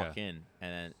I walk in,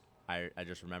 and then I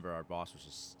just remember our boss was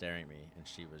just staring at me, and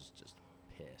she was just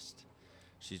pissed.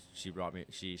 She brought me.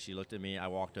 She looked at me. I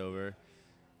walked over,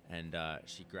 and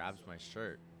she grabs my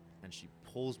shirt, and she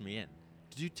pulls me in.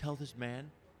 Did you tell this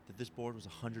man that this board was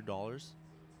 $100?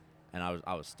 And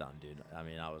I was stunned, dude. I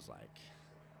mean, I was like,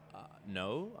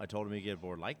 no. I told him to get a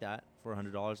board like that for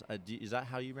 $100. Is that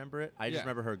how you remember it? I just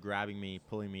remember her grabbing me,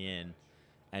 pulling me in,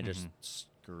 and just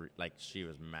like she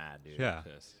was mad, dude. Yeah.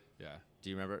 Pissed. Yeah. Do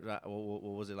you remember that? What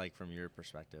was it like from your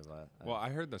perspective? Well, I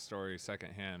heard the story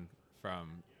secondhand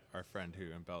from our friend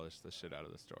who embellished the shit out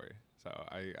of the story. So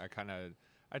I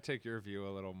take your view a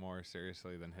little more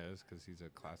seriously than his, because he's a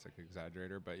classic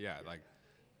exaggerator. But yeah,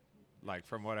 like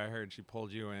from what I heard, she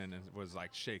pulled you in and was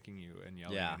like shaking you and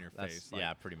yelling in your face.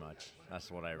 Yeah, pretty much. That's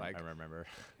what I remember.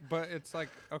 But it's like,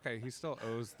 okay, he still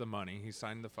owes the money. He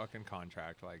signed the fucking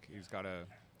contract. Like he's got to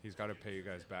pay you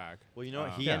guys back. Well,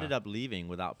 he ended up leaving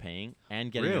without paying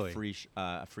and getting a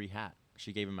free hat.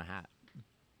 She gave him a hat.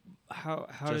 How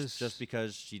just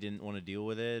because she didn't want to deal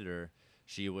with it, or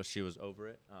she was over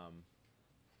it.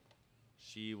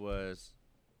 She was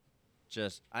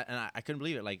just I couldn't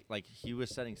believe it. Like he was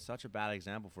setting such a bad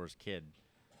example for his kid,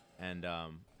 and I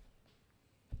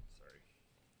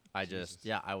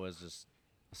was just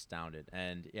astounded.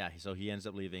 And so he ends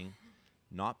up leaving,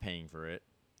 not paying for it.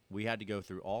 We had to go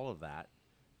through all of that,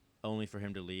 only for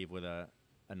him to leave with a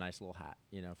nice little hat,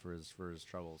 for his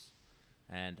troubles.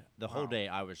 And the whole day,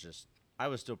 I was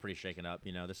still pretty shaken up.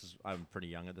 I'm pretty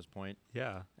young at this point.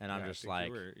 Yeah. And I'm just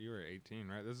like, you were 18,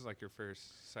 right? This is like your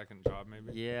second job,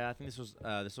 maybe. Yeah, I think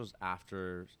this was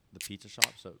after the pizza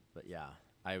shop. So, but yeah,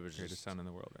 I was Greatest sound in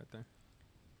the world, right there.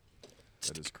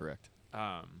 That is correct.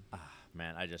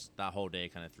 Man, that whole day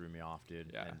kind of threw me off,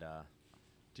 dude. Yeah. And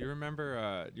do you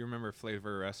remember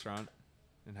Flavor Restaurant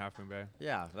in Half Moon Bay?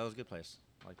 Yeah, that was a good place.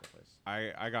 I like that place.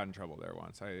 I got in trouble there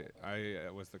once. I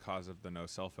was the cause of the no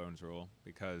cell phones rule,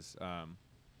 because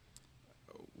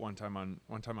one time on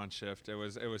shift, it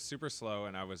was super slow,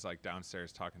 and I was like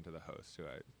downstairs talking to the host, who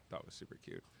I thought was super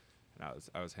cute, and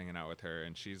I was hanging out with her,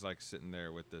 and she's like sitting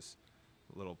there with this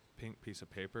little pink piece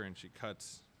of paper, and she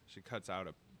cuts out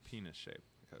a penis shape.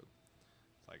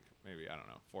 It's like maybe, I don't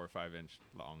know, 4 or 5 inch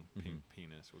long pink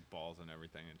penis with balls and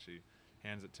everything, and she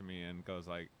hands it to me and goes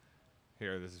like,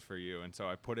 "Here, this is for you." And so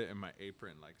I put it in my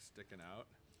apron, like sticking out.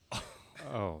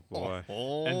 Oh boy.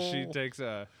 And she takes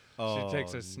a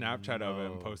Snapchat of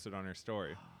it and posts it on her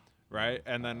story. Right?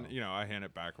 And then, I hand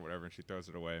it back or whatever, and she throws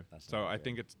it away. So I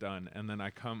think it's done. And then I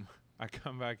come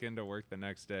back into work the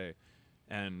next day,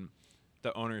 and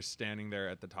the owner's standing there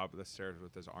at the top of the stairs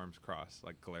with his arms crossed,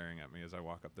 like glaring at me as I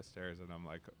walk up the stairs. And I'm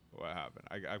like, what happened?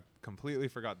 I completely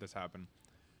forgot this happened.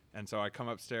 And so I come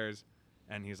upstairs,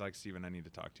 and he's like, "Steven, I need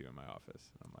to talk to you in my office."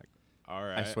 And I'm like, all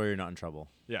right. I swear you're not in trouble.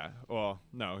 Yeah. Well,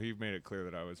 no, he made it clear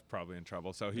that I was probably in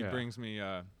trouble. So he brings me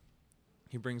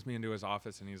into his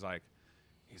office, and he's like,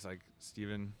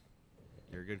 "Steven,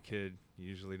 you're a good kid. You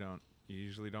usually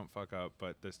don't fuck up,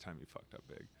 but this time you fucked up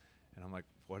big." And I'm like,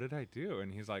 "What did I do?"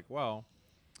 And he's like, "Well,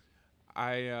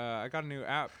 I got a new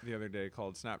app the other day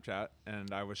called Snapchat,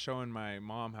 and I was showing my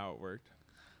mom how it worked.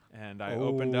 And I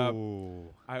opened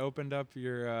up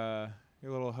your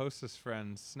little hostess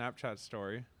friend's Snapchat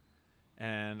story,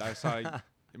 and I saw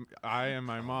I and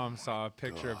my mom saw a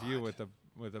picture of you with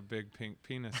a big pink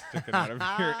penis sticking out of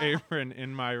your apron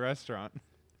in my restaurant."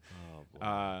 Oh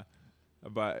boy.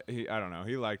 But I don't know,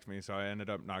 he liked me, so I ended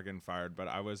up not getting fired. But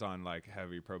I was on like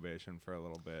heavy probation for a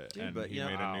little bit, Dude, and but he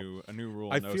made a new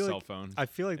rule: I no feel cell like- phone. I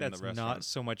feel like in the that's restaurant. not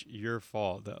so much your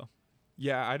fault though.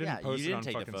 Yeah, I didn't Yeah, post you it didn't on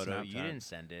take the fucking photo. Snapchat. You didn't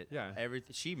send it. Yeah.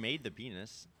 She made the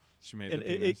penis. She made And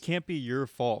the it penis. can't be your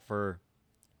fault for.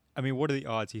 I mean, what are the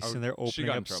odds? He's Oh, sitting there she opening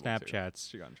got in up trouble too.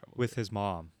 Snapchats She got in trouble with too. his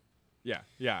mom.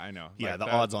 Yeah, I know. Yeah, Like the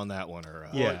that- odds on that one are.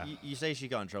 Yeah. Well, you say she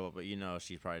got in trouble, but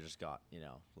she probably just got a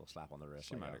little slap on the wrist.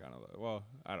 She like, might have gone a little. Well,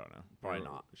 I don't know. Probably We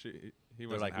were- not. He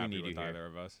wasn't like, "We happy need with you here." either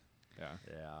of us. Yeah.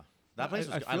 Yeah, that place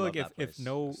was. I good. feel love like that if place.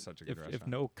 no Such a good if restaurant.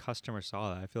 no customer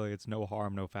saw that, I feel like it's no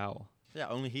harm, no foul. Yeah,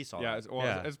 only he saw Yeah, that. it's, well,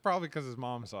 Yeah. it's probably because his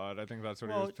mom saw it. I think that's what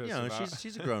he Well, was pissed about.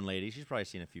 she's a grown lady. She's probably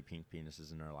seen a few pink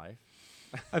penises in her life.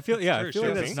 I feel true, I she feel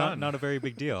like has a that's son. not a very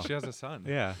big deal. She has a son.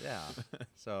 Yeah. Yeah.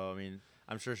 So I mean,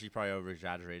 I'm sure she probably over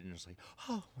exaggerated and just like,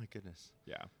 oh my goodness.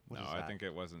 Yeah. What No, is I that? think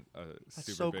it wasn't a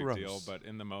super so big deal. gross. But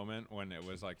in the moment when it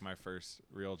was like my first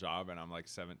real job and I'm like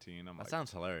 17, I'm That like,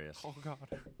 sounds hilarious. oh god.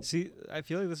 See, I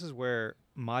feel like this is where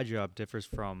my job differs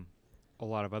from a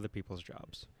lot of other people's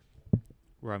jobs.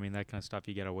 Where I mean that kind of stuff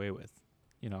you get away with.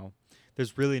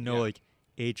 There's really no Yeah. like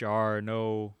HR,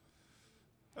 no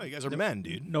Oh, you guys are men,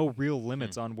 dude. no real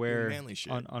limits on where manly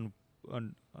shit. on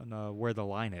where the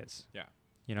line is. Yeah.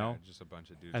 You know, Yeah, just a bunch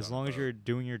of dudes. as on a long as boat. you're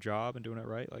doing your job and doing it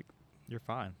right, like you're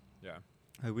fine. Yeah.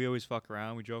 Like, we always fuck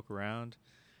around, we joke around.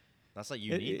 That's like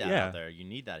you It- need that yeah. out there. You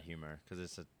need that humor because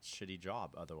it's a shitty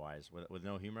job otherwise. With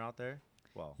no humor out there,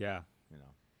 well, Yeah,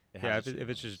 it yeah. has If, its if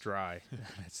it's just humor. dry,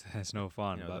 that's no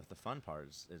fun. But the fun part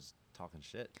is talking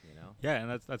shit. yeah, and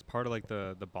that's part of like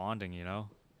the bonding,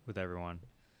 with everyone,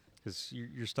 because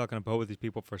you're stuck on a boat with these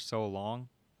people for so long.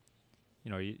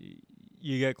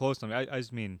 You get close to them. I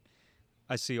just mean,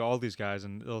 I see all these guys,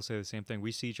 and they'll say the same thing.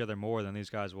 We see each other more than these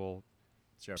guys will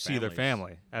It's our see their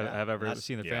families. family. Have, Yeah, have ever that's-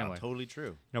 seen their yeah, family? Totally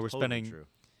true. We're Totally spending true.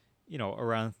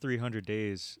 around 300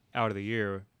 days out of the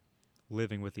year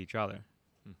living with each other.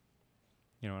 Hmm.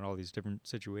 In all these different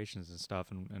situations and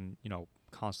stuff, and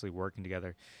constantly working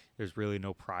together. There's really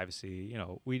no privacy.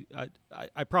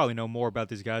 I probably know more about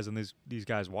these guys than these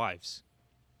guys' wives.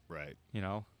 Right.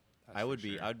 I would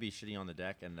be shitting on the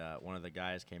deck, and one of the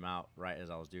guys came out right as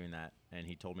I was doing that, and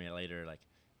he told me later, like,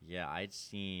 yeah, I'd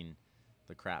seen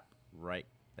the crap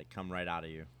come right out of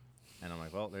you, and I'm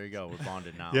like, well, there you go, we're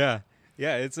bonded now.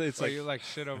 Yeah. It's So like you like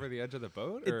shit over the edge of the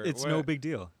boat? Or it's what? no big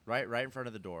deal. right in front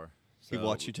of the door. He So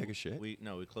watched you take a shit? We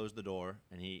closed the door,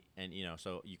 and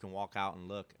so you can walk out and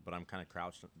look, but I'm kind of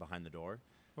crouched behind the door,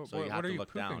 What, so you have what to are you look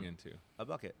pooping down. into? A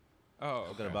bucket. Oh,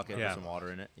 I've got a okay. bucket Yeah. with some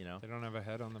water in it. They don't have a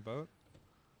head on the boat?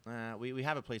 We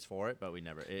have a place for it, but we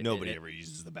never. Nobody ever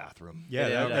uses the bathroom. Yeah,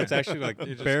 Yeah, that's actually like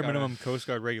You just bare gotta- minimum Coast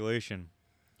Guard regulation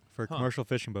for Huh. commercial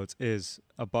fishing boats is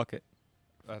a bucket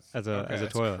That's as a okay. as a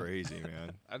That's toilet. crazy,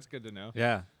 man. That's good to know.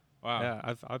 Yeah, Wow.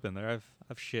 yeah. I've been there.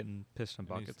 I've shit and pissed in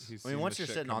And he's- buckets. he's I mean, seen once the you're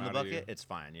shit sitting come on the out of you. bucket, it's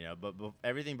fine, but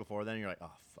everything before then, you're like, oh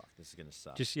fuck, this is gonna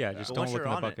suck. Just Yeah. just But don't once look you're in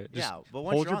the on it- bucket. Just yeah, but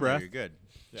once hold you're your on there, breath. you're good.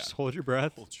 Yeah. Just hold your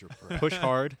breath. Hold your breath. Push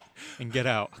hard and get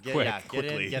out quick. Get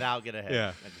quickly. in, get out, get ahead.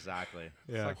 Yeah. Exactly.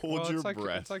 Yeah. It's like, Hold well, your it's like,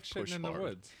 breath, It's like shitting push in the hard.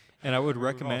 woods. And I would We've all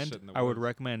shit recommend in the I would woods.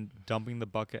 recommend dumping the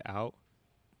bucket out.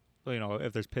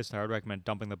 If there's piss in there, I would recommend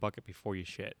dumping the bucket before you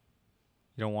shit.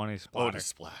 You don't want any Oh, splatter. to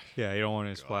splash. Yeah, you don't want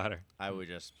any God. splatter. I would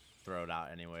just throw it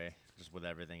out anyway, just with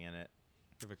everything in it.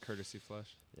 Give a courtesy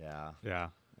flush. Yeah, Yeah.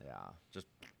 just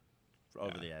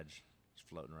over the edge, just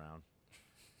floating around.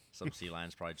 Some sea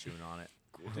lions probably chewing on it.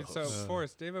 Dude, so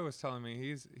Forrest, David was telling me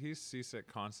he's seasick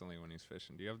constantly when he's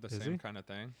fishing. Do you have the Is same he? kind of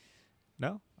thing?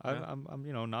 No, Yeah.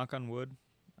 I'm knock on wood.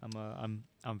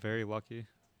 I'm very lucky.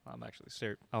 I'm actually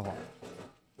hold on.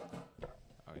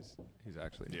 Oh, he's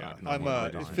actually. Yeah. knocking on I'm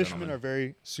wood, ladies and fishermen gentlemen. are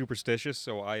very superstitious,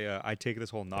 so I take this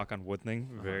whole knock on wood thing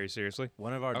very seriously.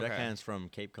 One of our Okay. deckhands from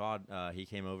Cape Cod, he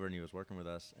came over and he was working with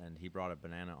us, and he brought a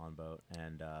banana on boat,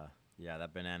 and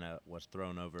that banana was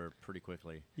thrown over pretty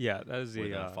quickly. Yeah, that is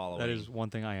With, that following- is one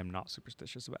thing I am not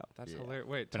superstitious about. That's Yeah. hilarious.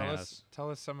 Wait, Bananas. tell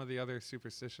us some of the other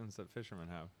superstitions that fishermen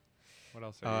have. What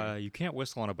else are you? You can't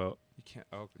whistle on a boat. You can't.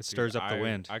 Oh, it stirs up the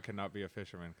wind. I could not be a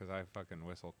fisherman because I fucking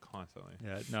whistle constantly.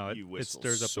 Yeah, no, it, You it whistle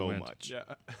stirs up so the wind. much. Yeah.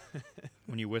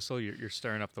 When you whistle, you're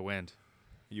stirring up the wind.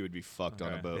 You would be fucked on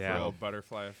a Okay. boat, Yeah. The bro. whole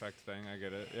butterfly effect thing. I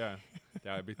get it. Yeah.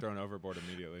 Yeah, I'd be thrown overboard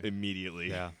immediately. Immediately.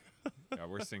 Yeah, Yeah,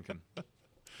 we're sinking.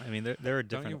 I mean there are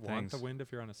Don't you different want things. the wind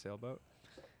if you're on a sailboat?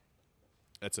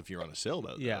 That's if you're on a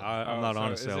sailboat. Yeah, though. I'm Oh, not so on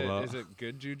a is sailboat. Is it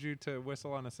good juju to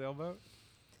whistle on a sailboat?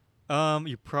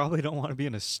 You probably don't want to be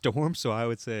in a storm, so I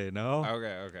would say no.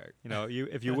 Okay.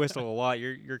 If you whistle a lot,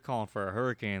 you're calling for a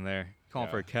hurricane there. Calling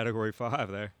for a Yeah. Category 5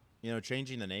 there.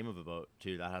 Changing the name of a boat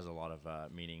too, that has a lot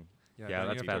of meaning. Yeah, don't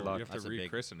that's you bad have to, luck. You have That's to a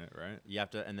big- rechristen it, right? You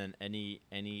have to, and then any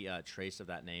trace of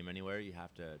that name anywhere, you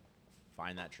have to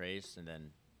find that trace and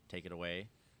then take it away.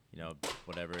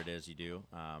 Whatever it is you do.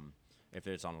 If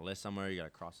it's on a list somewhere, you got to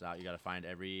cross it out. You got to find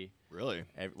Really?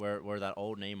 where that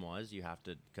old name was. You have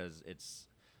to, because it's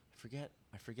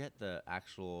I forget the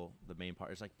main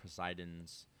part. It's like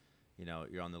Poseidon's.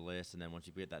 You're on the list, and then once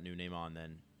you get that new name on,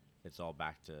 then it's all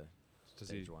back to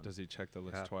stage one. Does he check the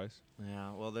list Yeah. twice?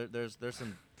 Yeah. Well, there's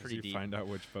some pretty Does he deep. find out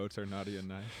which boats are naughty and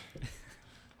nice?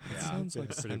 Yeah. Sounds like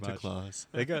Pretty Santa much. Claus.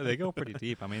 They go pretty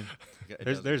deep. I mean, It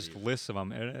there's does there's go deep. lists of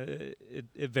them.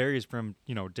 It varies from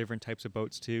different types of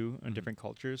boats too, and Mhm. different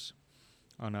cultures,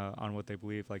 on what they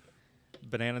believe. Like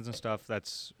bananas and stuff.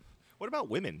 That's What about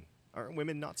women? Aren't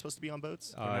women not supposed to be on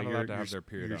boats? They're not allowed to have their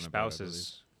period your on a boat, I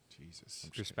spouses. Jesus.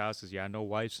 Your spouses, yeah, no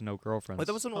wives, no girlfriends. But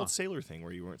that was an Huh. old sailor thing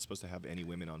where you weren't supposed to have any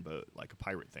women on boat, like a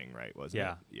pirate thing, right? Wasn't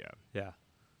Yeah. it? Yeah. yeah,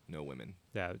 No women.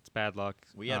 yeah. It's bad luck.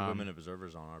 We had Um, women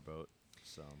observers on our boat,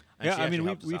 so. and Yeah, she I mean actually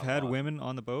helped us we've out a had lot. women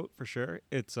on the boat for sure.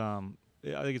 It's I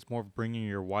think it's more of bringing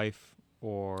your wife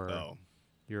or Oh.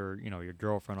 your your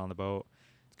girlfriend on the boat.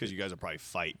 It's because you guys will probably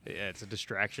fight. Yeah, it's a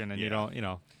distraction, and Yeah. you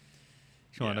don't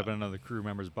she'll end up Yeah. in another crew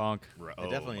member's bunk. Right. It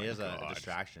definitely my is a God.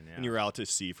 distraction. Yeah. And you're out to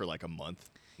sea for like a month,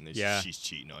 and then Yeah. she's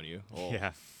cheating on you. Oh,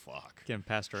 Yeah. fuck. Getting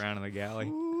passed around in the galley.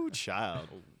 Ooh, child.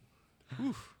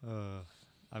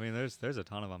 I mean, there's a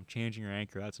ton of them. Changing your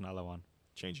anchor, that's another one.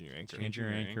 Changing your anchor. Changing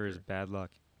your anchor is anchor. bad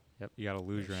luck. Yep, you got to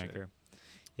lose Oh, your shit. anchor.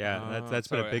 Yeah, Oh, that's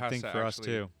so been a it big has thing to for us actually-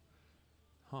 too.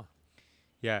 Huh.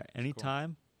 Yeah,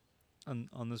 anytime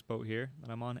on this boat here that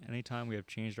I'm on, anytime we have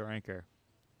changed our anchor,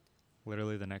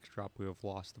 literally the next drop we have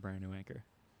lost the brand new anchor.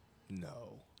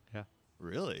 No. Yeah.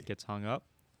 Really? It gets hung up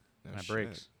No and it shit.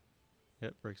 breaks.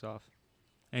 Yep, breaks off.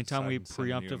 Anytime we Sudden sending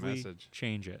you a preemptively message.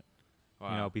 change it,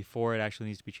 Wow. before it actually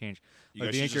needs to be changed. You Like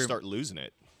guys the should just anchor- start losing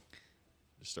it.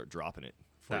 Just start dropping it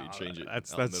before you No, change it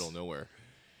that's- out in the that's- middle of nowhere.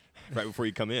 Right before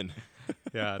you come in.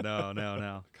 Yeah,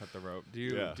 no. Cut the rope. Do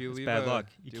you Yeah. do you It's leave bad a, luck.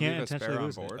 You do can't leave a spare intentionally on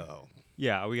lose it. board? Oh.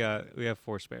 Yeah, we have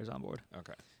 4 spares on board,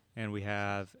 Okay. and we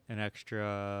have an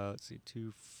extra. Let's see,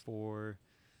 2, 4,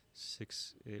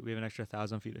 6. We have an extra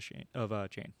 1,000 feet of chain.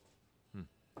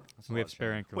 That's a We lot have of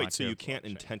spare chain. anchor. Wait, line, so too. you can't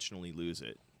Chain. intentionally lose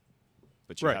it,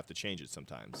 but you Right. have to change it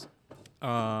sometimes.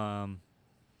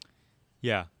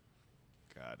 Yeah,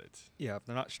 Got it. yeah. If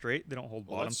they're not straight, they don't hold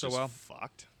Well, bottom that's so just well.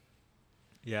 fucked.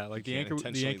 Yeah, like You the can't anchor. The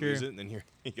intentionally anchor. lose it, and then you're,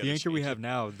 you gotta The anchor we change have it.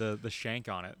 now, the shank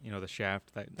on it, the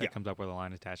shaft that Yeah. comes up with a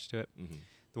line attached to it. Mhm.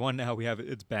 The one now we have,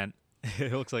 it's bent.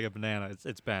 It looks like a banana.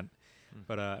 It's bent, Hmm.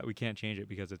 but we can't change it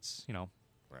because it's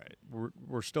Right.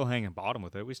 we're still hanging bottom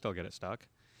with it. We still get it stuck.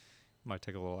 Might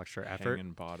take a little extra effort.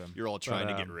 Hanging bottom. You're all trying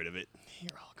to get um, rid of it.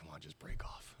 You're all, come on, just break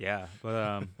off. Yeah,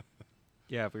 but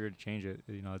yeah, if we were to change it,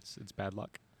 it's bad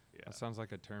luck. Yeah. That sounds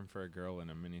like a term for a girl in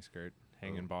a miniskirt.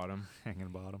 Hanging Oh. bottom. Hanging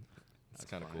bottom. That's That's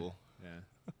kind of funny. cool. Yeah.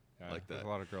 Yeah, like There's that. a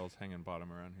lot of girls hanging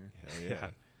bottom around here. Hell Yeah.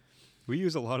 We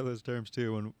use a lot of those terms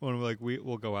too when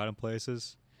we'll go out in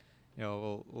places.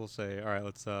 We'll say, all right,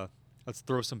 let's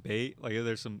throw some bait. Like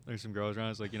there's some girls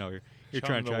around. It's like you're Chum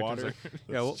trying to the attract water. them. It's like,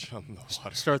 yeah, we'll Chum the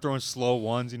water. start throwing slow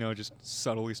ones. Just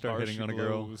subtly start Harsh hitting on a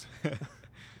girl. blows.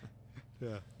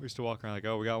 Yeah, we used to walk around like,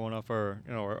 oh, we got one off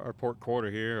our port quarter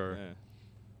here, or Yeah.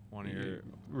 One of your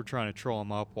we're trying to troll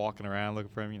him up, walking around looking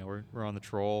for him. We're on the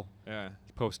troll. yeah.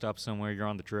 Post up somewhere. You're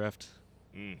on the drift.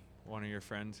 Mm. One of your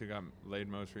friends who got laid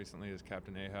most recently is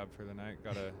Captain Ahab for the night.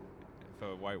 If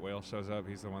a white whale shows up,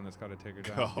 he's the one that's got to take her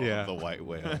down. Oh, Yeah. the white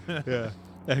whale. Yeah,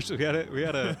 actually, we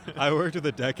had a. I worked with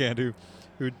a deckhand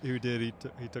who did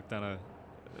he took down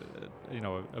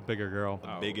a bigger girl.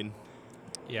 Oh. Biggin.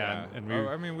 Yeah, and we.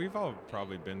 I mean, we've all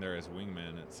probably been there as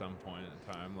wingmen at some point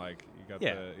in time. Like you got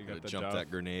Yeah. the Gotta the jump duff. that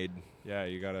grenade. Yeah,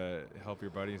 you gotta help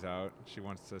your buddies out. She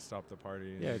wants to stop the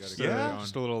party. And yeah, you gotta just, get her Yeah. going.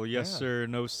 just a little yes Yeah. sir,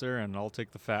 no sir, and I'll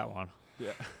take the fat one.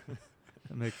 Yeah.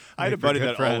 I I had a buddy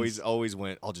that always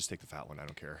went, I'll just take the fat one. I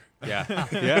don't care. Yeah,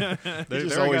 yeah. There, just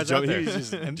there are always guys out jump- there. he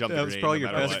just And jumped the that was grenade probably no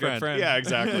your matter best what. friend. Yeah,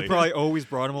 exactly. You probably always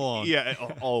brought him along. Yeah,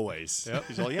 always. Yep.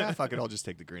 He's all, yeah, fuck it, I'll just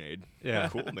take the grenade. Yeah.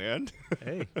 Cool, man.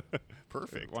 Hey,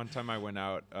 Perfect. One time I went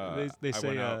out. they I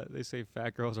went out. say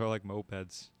fat girls are like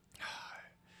mopeds.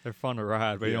 They're fun to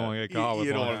ride, but you don't want to get caught with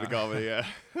You don't one. want to be caught with it,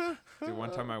 yeah. Dude,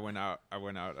 one time I went out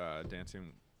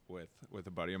dancing with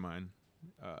a buddy of mine,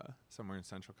 somewhere in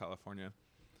Central California,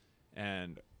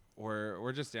 and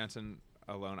we're just dancing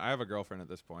alone. I have a girlfriend at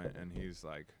this point, and he's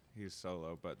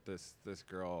solo. But this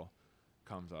girl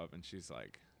comes up, and she's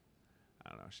like, I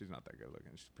don't know, she's not that good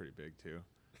looking. She's pretty big too,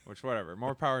 which whatever,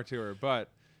 more power to her. But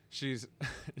she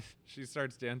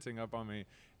starts dancing up on me,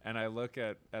 and I look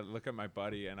at my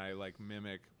buddy, and I like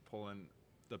mimic pulling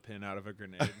the pin out of a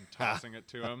grenade and tossing it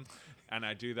to him, and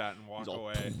I do that and walk He's all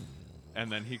away,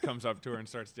 and then he comes up to her and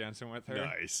starts dancing with her,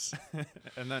 Nice.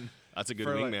 and then That's a good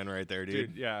For, like- wingman right there,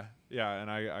 dude. yeah,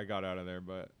 and I got out of there,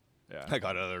 but yeah, I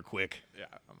got out of there quick yeah,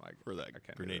 I'm like, where I that can't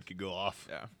do grenade this. could go off.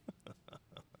 Yeah,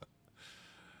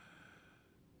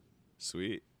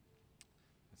 Sweet.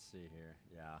 Let's see here.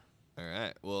 Yeah. All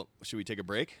right. Well, should we take a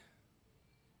break?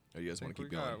 Or you guys want to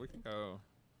keep going? We can go.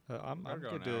 I'm Better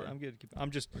go good an to. hour. I'm good.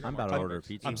 I'm just. I'm about to I'm- order a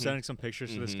pizza. I'm sending some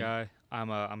pictures to this Mhm. guy.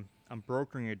 I'm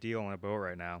brokering a deal on a boat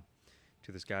right now,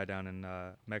 to this guy down in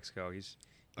Mexico.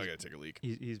 I gotta take a leak.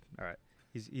 He's all right.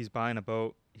 He's buying a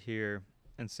boat here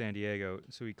in San Diego,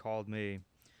 so he called me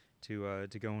to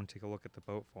go and take a look at the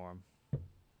boat for him,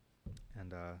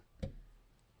 and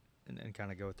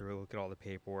kind of go through, look at all the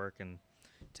paperwork, and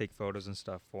take photos and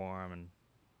stuff for him, and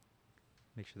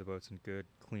make sure the boat's in good,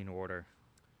 clean order.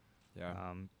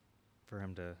 Yeah. For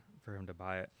him to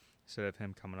buy it, instead of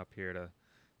him coming up here to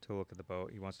look at the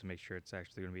boat, he wants to make sure it's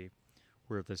actually going to be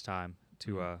worth his time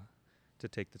to Mhm. to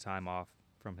take the time off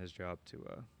from his job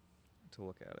to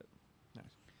look at it.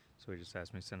 Nice. So he just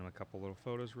asked me to send him a couple little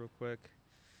photos real quick,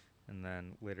 and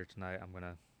then later tonight I'm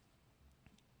gonna,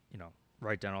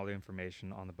 write down all the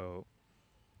information on the boat,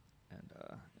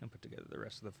 and put together the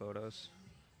rest of the photos.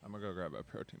 I'm gonna go grab a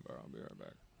protein bar. I'll be right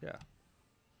back. Yeah.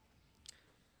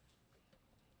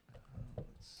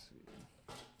 Let's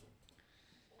see.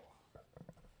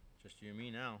 Just you and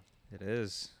me now. It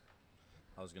is.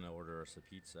 I was gonna order us a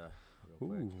pizza. Real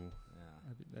quick. Ooh,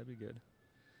 Yeah. that'd be good.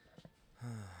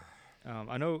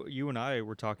 I know you and I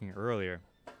were talking earlier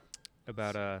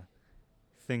about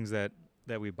things that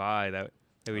we buy that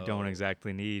we don't Oh.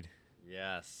 exactly need.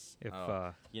 Yes. If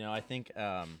I think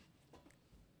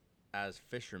as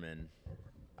fishermen,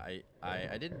 I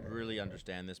didn't really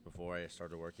understand this before I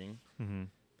started working, mm-hmm.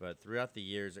 but throughout the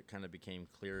years, it kind of became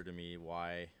clear to me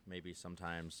why maybe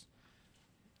sometimes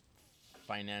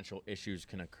financial issues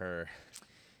can occur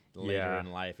later Yeah.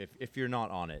 in life if you're not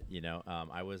on it.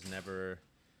 I was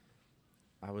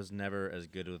never as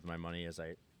good with my money as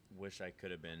I wish I could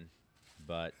have been,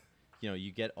 but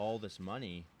you get all this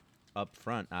money up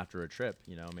front after a trip,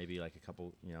 maybe like a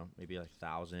couple, maybe like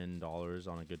 $1,000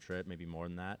 on a good trip, maybe more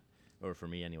than that, or for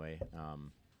me anyway.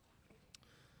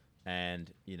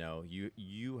 And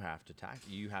you have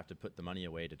to put the money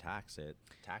away to taxes.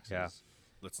 Yeah.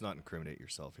 Let's not incriminate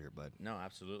yourself here, bud. No,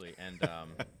 absolutely. And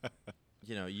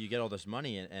you get all this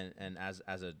money, and as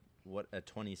a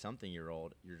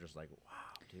 20-something-year-old, you're just like,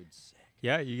 wow, dude, sick.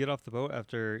 Yeah, you get off the boat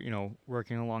after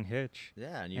working a long hitch,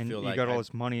 Yeah, and and feel you like got all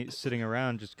this money sitting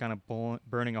around, just kind of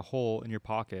burning a hole in your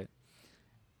pocket,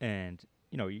 and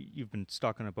you've been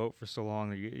stuck on a boat for so long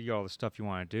that you got all the stuff you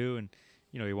want to do, and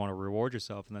you want to reward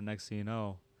yourself, and the next thing you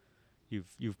know,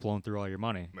 you've blown through all your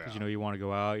money because Yeah. you want to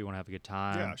go out, you want to have a good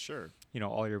time. Yeah, sure.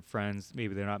 All your friends,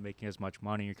 maybe they're not making as much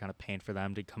money. You're kind of paying for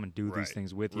them to come and do these Right.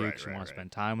 things with you Right, because you right, want to right.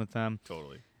 spend time with them.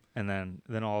 Totally. And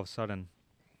then all of a sudden,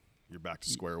 You're back to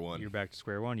square one. you're back to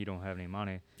square one. You don't have any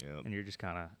money, Yep. and you're just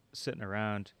kind of sitting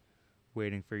around,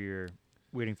 waiting for your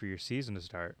season to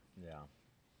start.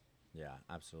 Yeah,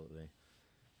 absolutely.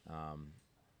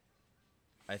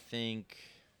 I think,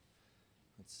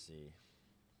 let's see.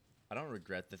 I don't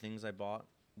regret the things I bought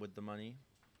with the money,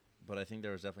 but I think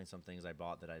there was definitely some things I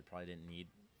bought that I probably didn't need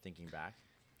thinking back.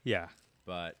 Yeah,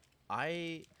 But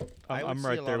I would I'm see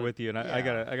right a there lot of- with you, and I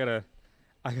yeah. got a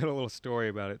little story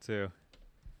about it too.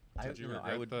 Did you you know,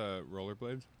 regret I would the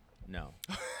rollerblades? no.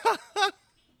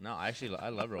 No, I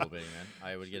love rollerblading, man.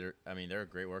 I would get. They're a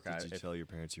great workout. Did you tell your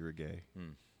parents you were gay?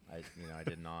 I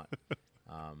did not.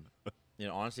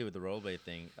 Honestly, with the rollerblade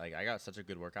thing, like I got such a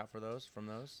good workout from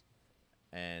those,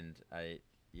 and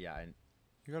You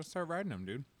got to start riding them,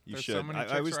 dude. You There's should. so many I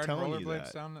chicks was riding telling you rollerblades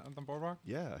that. down on the boardwalk.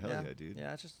 Yeah, hell yeah, dude.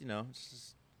 Yeah, it's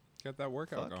just Get that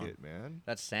workout Fuck going. it, man.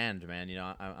 that sand, man.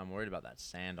 I'm worried about that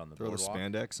sand on the Throw the boardwalk.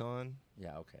 spandex on.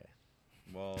 Yeah, okay.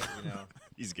 Well,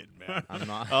 He's getting mad. I'm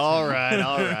not. all right.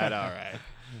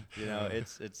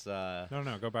 It's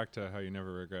No, go back to how you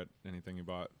never regret anything you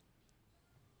bought.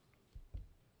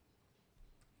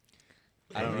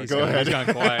 I don't know. Go ahead. He's gone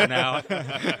quiet now.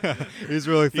 He's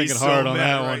really thinking He's hard so on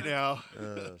mad that right one. now.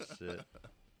 Oh shit.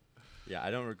 Yeah,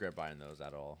 I don't regret buying those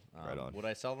at all. Right on. Would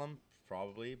I sell them?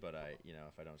 Probably, but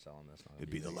if I don't sell them, that's not. It'd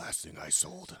be the last thing I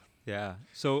sold. Yeah.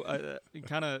 So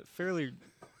kind of fairly,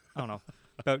 I don't know.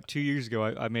 About 2 years ago,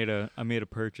 I made a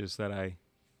purchase that I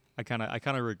kind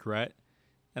of regret,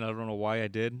 and I don't know why I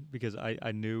did because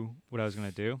I knew what I was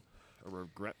gonna do. A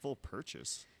regretful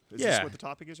purchase. Is Yeah. this what the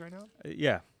topic is right now?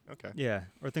 Yeah. Okay. Yeah.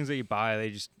 Or things that you buy they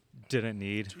just didn't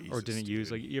need or Jesus, didn't use.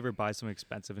 dude. Like you ever buy something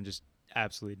expensive and just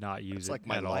absolutely not use It's it like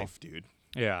my at all? life, dude.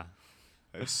 Yeah.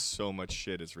 I have so much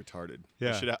shit. It's retarded.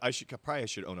 Yeah. I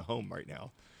should own a home right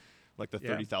now, like the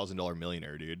Yeah. $30,000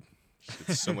 millionaire, dude.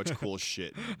 It's so much cool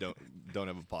shit. And don't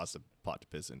have a pot to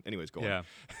piss in. Anyways, go on. Yeah.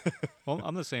 Well,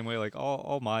 I'm the same way. Like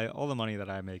all the money that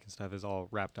I make and stuff is all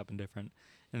wrapped up in different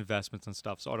investments and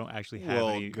stuff. So I don't actually have Well,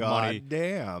 any money.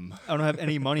 goddamn. I don't have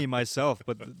any money myself,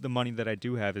 but the money that I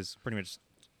do have is pretty much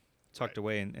tucked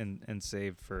away and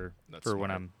saved for That's when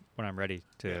smart. when I'm ready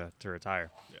to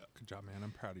retire. Good job, man.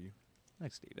 I'm proud of you.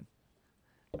 Thanks, Steven.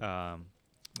 That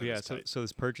Yeah, was tight. so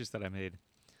this purchase that I made,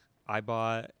 I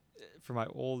bought for my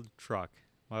old truck,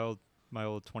 my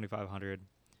old 2500,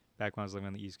 back when I was living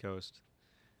on the East Coast.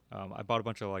 I bought a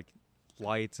bunch of like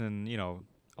lights and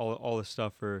all this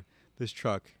stuff for this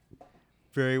truck,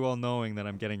 very well knowing that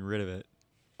I'm getting rid of it,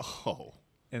 Oh,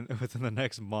 and within the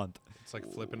next month. It's like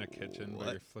flipping a kitchen, but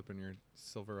What? you're flipping your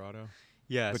Silverado.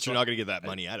 Yeah, but so you're not gonna get that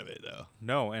money out of it though.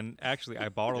 no, and actually, I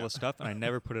bought all the stuff and I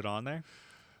never put it on there.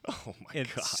 Oh my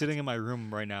It's god. sitting in my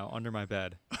room right now under my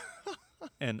bed.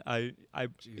 And I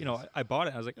Jesus. I bought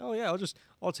it. I was like, oh yeah,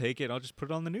 I'll take it. I'll just put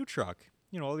it on the new truck.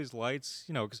 All these lights,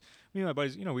 because me and my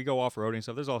buddies, we go off roading and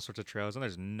stuff. There's all sorts of trails, and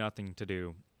there's nothing to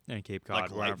do in Cape Cod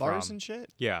Like where light I'm bars from. and shit.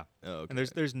 Yeah, Oh, okay. and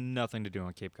there's nothing to do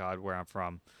on Cape Cod where I'm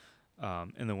from,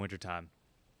 in the wintertime.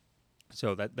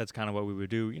 So that's kind of what we would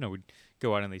do. We'd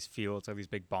go out in these fields, have these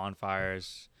big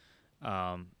bonfires.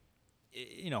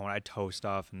 When I tow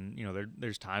stuff, and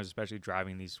there's times, especially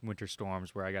driving these winter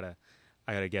storms, where I gotta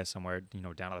get somewhere,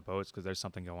 down to the boats because there's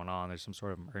something going on. There's some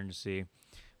sort of emergency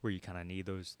where you kind of need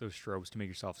those strobes to make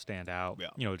yourself stand out.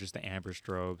 Yeah. Just the amber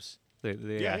strobes. They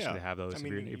Yeah, actually yeah. have those I if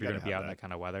mean, you're you going to gotta be have out in that. that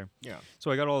kind of weather. Yeah. So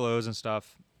I got all those and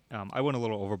stuff. I went a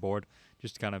little overboard,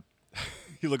 just to kind of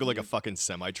You look like a fucking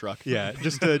semi truck. yeah,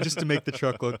 just to make the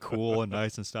truck look cool and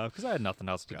nice and stuff, because I had nothing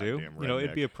else to do. Goddamn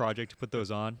It'd be redneck. a project to put those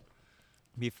on,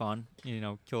 be fun.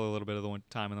 Kill a little bit of the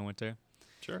time in the winter,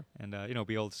 Sure. and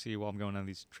be able to see while I'm going on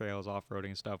these trails, off roading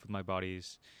and stuff with my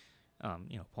buddies.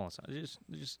 Pulling stuff,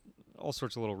 just all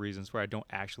sorts of little reasons where I don't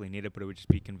actually need it, but it would just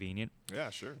be convenient. Yeah,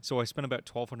 sure. So I spent about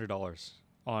 $1,200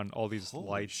 on all these Holy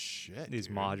lights, shit, these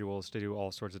dude. modules to do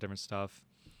all sorts of different stuff,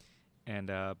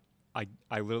 and I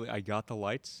literally got the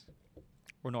lights,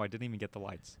 or no, I didn't even get the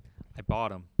lights. I bought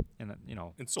them, and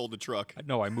And sold the truck.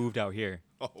 no, I moved out here.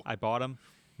 Oh. I bought them,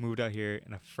 moved out here,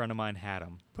 and a friend of mine had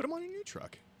them. Put them on your new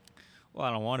truck. Well,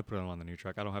 I don't want to put them on the new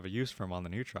truck. I don't have a use for them on the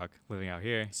new truck. Living out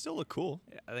here, Still look cool.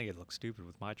 I think it looks stupid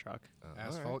with my truck.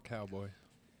 Asphalt cowboy.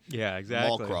 Yeah, exactly.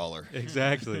 Mall crawler.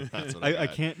 Exactly. That's what I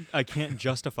got. can't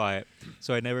justify it,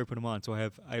 so I never put them on. So I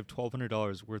have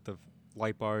 $1,200 worth of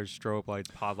light bars, strobe lights,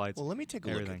 pod lights. Well, let me take a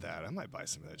look everything. at that. I might buy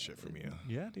some of that shit from you.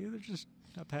 Yeah, dude. They're just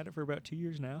I've had it for about 2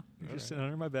 years now. They're just Alright. sitting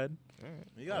under my bed. All right.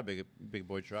 You got a big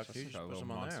boy truck. That's You like just a put little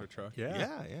some on monster there. truck.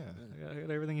 Yeah. Yeah. I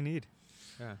got everything you need.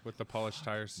 Yeah, with the polished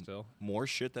tires still. More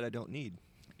shit that I don't need.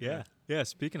 Yeah. Yeah.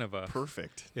 Speaking of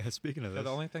Perfect. yeah. Speaking of Yeah, this.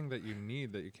 the only thing that you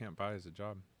need that you can't buy is a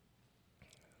job.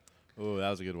 Oh, that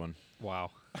was a good one.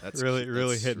 wow. That's Really- cute. really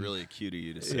That's hitting. really cute of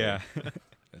you to say. Yeah.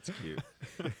 That's cute.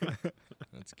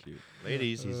 That's cute.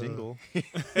 Ladies, he's single.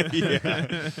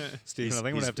 Yeah. Steven, I think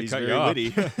I'm gonna have to he's cut very you off.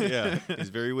 witty. Yeah. He's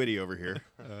very witty over here.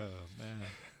 Oh man.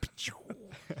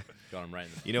 Got him right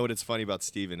in the. You know what? It's funny about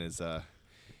Steven is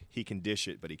he can dish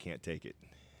it, but he can't take it.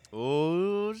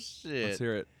 Oh shit! Let's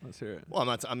hear it. Let's hear it. Well,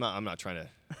 I'm not trying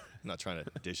to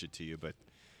dish it to you, but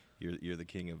you're the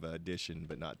king of dishing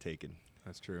but not taking.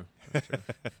 That's true. That's true.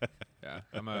 Yeah,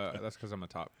 that's because I'm a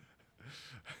top.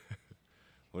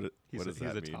 What He's does a,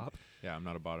 he's that a mean? top. Yeah, I'm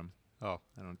not a bottom. Oh,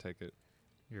 I don't take it.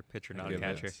 you're a pitcher, I not a give it.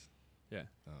 catcher. Yeah.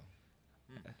 Oh.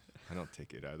 I don't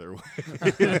take it either way.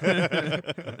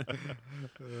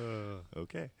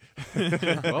 Okay.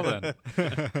 Well then.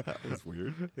 That was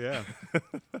weird. Yeah.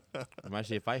 I might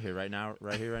see a fight here right now.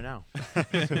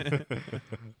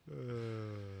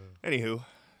 Anywho,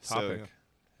 Topic. so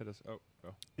Hit us. Oh,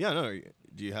 go. yeah, no.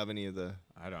 Do you have any of the?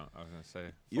 I don't. I was gonna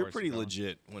say. You're Forrest, pretty you going?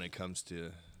 legit when it comes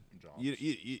to.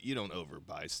 You don't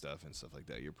overbuy stuff and stuff like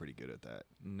that. You're pretty good at that.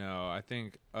 No, I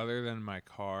think other than my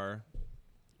car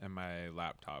and my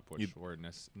laptop, which were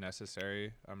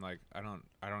necessary, I'm like I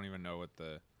don't even know what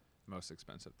the most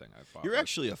expensive thing I've bought. You're was.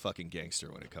 actually a fucking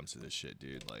gangster when it comes to this shit,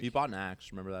 dude. Like You bought an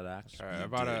axe. Remember that axe? All right, You I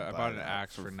bought did I buy bought an that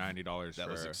axe for- for $90 that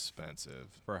was for expensive.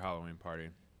 for a Halloween party.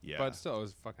 Yeah, But still, it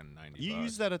was fucking $90. you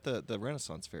used that at the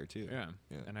Renaissance Fair too. Yeah.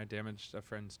 Yeah. And I damaged a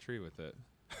friend's tree with it.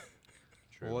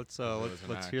 Well, let's It was an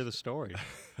let's hear axe. the story.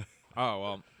 Oh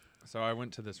well, so I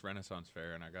went to this Renaissance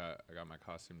fair and I got my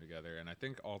costume together, and I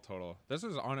think all total, this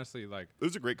was honestly like It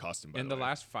was a great costume. By in the the way.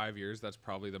 last 5 years, that's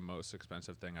probably the most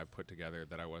expensive thing I've put together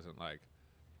that I wasn't like,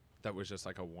 that was just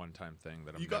like a one-time thing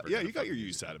that I'm. you got never gonna you got your fucking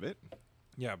use out of it.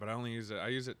 Yeah, but I only use it. I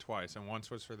use it twice, and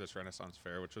once was for this Renaissance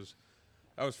fair, which was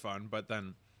that was fun. But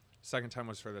then second time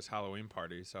was for this Halloween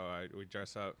party. So we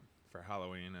dress up for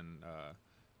Halloween, and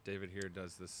David here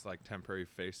does this like temporary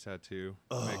face tattoo,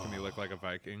 making me look like a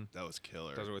Viking. That was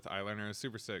killer. Does it with eyeliner. It was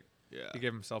super sick. Yeah. He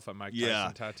gave himself a Mike Yeah,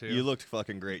 Tyson tattoo. you looked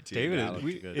fucking great too. David, that is, looked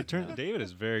we, good. it turned. David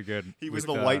is very good. He was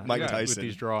with, the white Mike yeah, with Tyson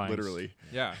these drawings. literally.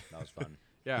 Yeah, That was fun.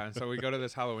 yeah. And so we go to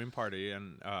this Halloween party,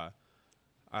 and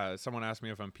Someone asked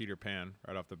me if I'm Peter Pan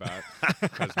right off the bat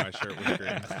because my shirt was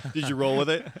green. Did you roll with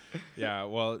it? Yeah,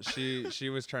 well, she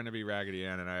was trying to be Raggedy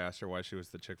Ann, and I asked her why she was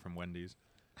the chick from Wendy's.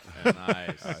 And,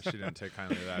 Nice. she didn't take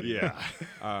kindly to that. Either.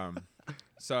 Yeah.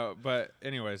 So, but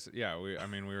anyways, yeah, we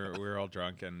were all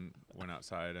drunk and went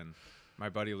outside, and my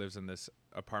buddy lives in this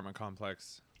apartment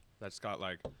complex that's got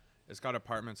it's got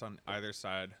apartments on either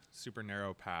side, super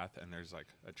narrow path, and there's like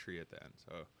a tree at the end.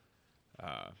 So,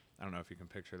 I don't know if you can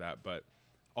picture that, but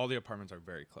all the apartments are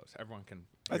very close. Everyone can.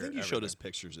 I think you hear showed us everything.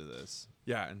 pictures of this.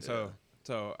 Yeah, and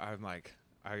so I'm like,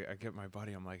 I get my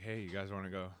buddy. I'm like, hey, you guys want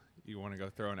to go? You want to go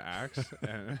throw an axe?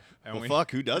 And Well, fuck,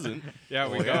 who doesn't? yeah,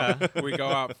 Well, we go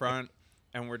out front,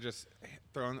 and we're just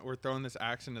throwing this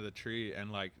axe into the tree,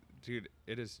 and like, dude,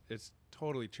 it's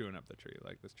totally chewing up the tree.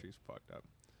 Like, this tree's fucked up.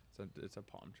 It's a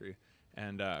palm tree,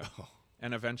 and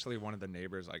and eventually one of the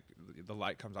neighbors, like, the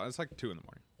light comes on. It's like 2 a.m,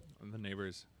 and the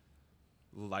neighbor's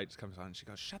lights comes on, and she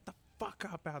goes, "Shut the fuck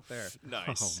up out there."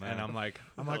 Nice. Oh, man. And I'm like,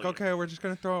 yeah. okay, we're just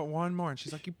gonna throw it one more. And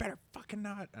she's like, you better fucking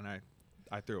not. And I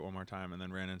threw it one more time and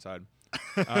then ran inside.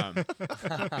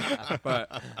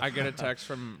 But I get a text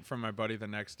from my buddy the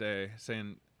next day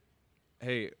saying,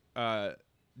 hey,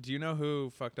 do you know who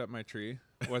fucked up my tree?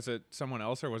 Was it someone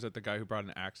else or was it the guy who brought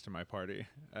an axe to my party?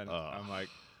 And I'm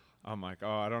like,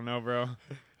 oh, I don't know, bro.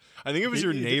 I think it was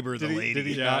your neighbor, the lady. Did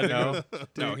he Yeah, not know?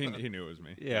 No, he knew it was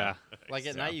me. Yeah. Like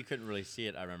at night you couldn't really see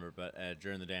it, I remember, but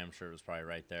during the day I'm sure it was probably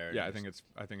right there. Yeah, I think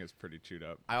it's pretty chewed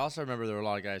up. I also remember there were a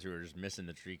lot of guys who were just missing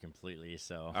the tree completely.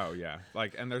 So Oh yeah,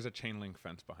 and there's a chain link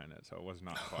fence behind it, so it was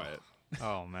not quiet.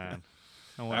 Oh man.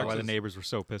 I wonder why the Axes- neighbors were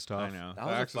so pissed off. I know. That The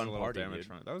was a axe fun a little party, damage dude.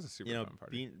 from it. That was a super fun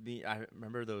party. I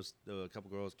remember a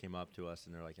couple girls came up to us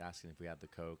and they're like asking if we had the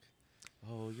Coke.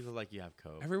 Oh, you look like you have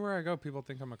Coke. Everywhere I go, people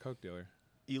think I'm a coke dealer.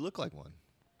 You look like one.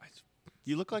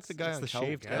 You look like the guy it's on the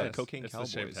shaved head. Cocaine It's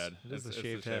Cowboys. the shaved head. It is the It's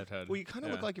shaved head. Well, you kind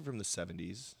of look Yeah. like you're from the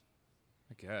 70s.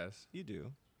 I guess. You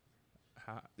do.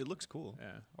 It looks cool.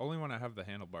 Yeah. Only when I have the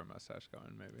handlebar mustache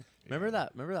going, maybe. Remember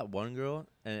that one girl,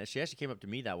 and she actually came up to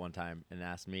me that one time and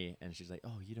asked me, and she's like,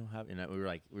 "Oh, you don't have," and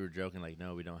we were joking like,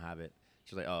 "No, we don't have it."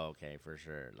 She's like, "Oh, okay, for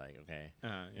sure." Like, okay.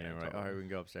 Yeah. And we're like, "All totally. right, we can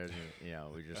go upstairs."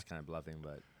 And, we're just kind of bluffing,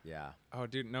 but yeah. Oh,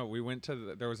 dude, no. We went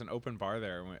to there was an open bar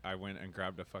there, and I went and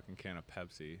grabbed a fucking can of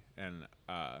Pepsi, and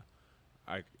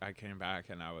I came back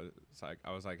and I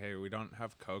was like, hey, we don't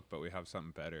have Coke, but we have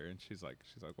something better. And she's like,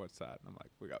 what's that? And I'm like,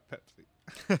 we got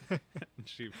Pepsi. And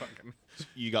she fucking,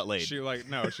 You got laid. she like,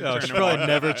 no, she No, turned she and probably walked-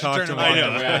 never she talked turned to and me.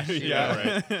 walked away.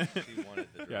 Yeah, Yeah. She wanted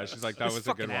the Yeah, she's like, that This was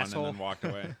a good fucking one, asshole. and then walked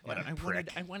away. What a prick.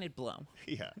 I wanted blow.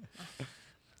 Yeah.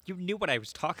 You knew what I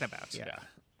was talking about. Yeah.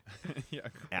 Yeah.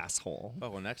 Asshole. Oh,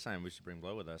 well, next time we should bring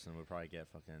Blow with us, and we'll probably get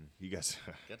You guys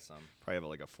get some. probably have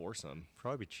like a foursome.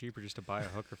 Probably be cheaper just to buy a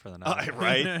hooker for the night.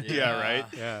 Right? Yeah, right.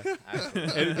 Yeah.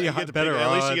 Absolutely. It'd be You get to better pick,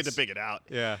 at least you odds. get to pick it out.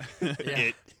 Yeah.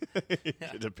 It. You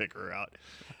get to pick her out.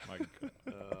 Like,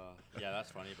 Yeah,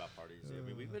 that's funny about parties. I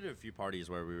mean, we've been to a few parties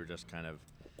where we were just kind of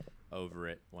over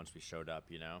it once we showed up,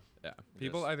 yeah.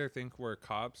 People Just- either think we're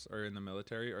cops or in the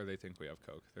military, or they think we have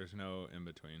Coke. There's no in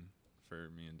between for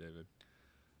me and David.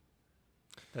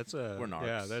 That's We're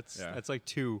narcs. yeah. Yeah. That's like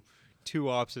two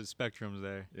opposite spectrums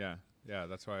there. Yeah. Yeah.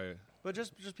 That's why. But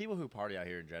just people who party out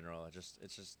here in general,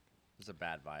 it's a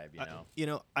bad vibe, you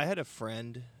know. I had a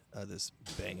friend, this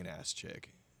banging ass chick.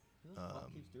 Who the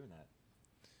fuck keeps doing that?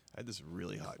 I had this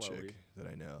really hot Chloe. chick that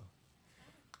I know.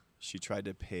 She tried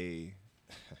to pay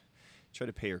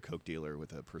her Coke dealer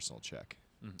with a personal check.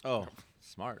 Oh,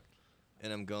 smart.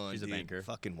 And I'm going, She's a dude, banker.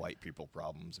 fucking white people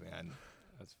problems, man.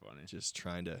 That's funny. Just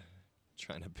trying to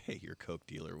pay your Coke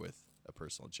dealer with a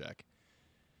personal check.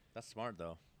 That's smart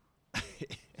though.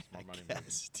 Smart money moves.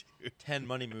 Yes, dude. 10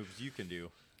 money moves you can do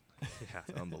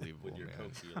It's unbelievable, with your man.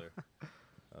 Coke dealer.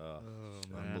 Oh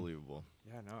man. Unbelievable.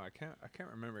 Yeah, no, I can't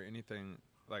remember anything.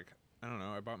 Like, I don't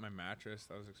know. I bought my mattress.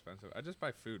 That was expensive. I just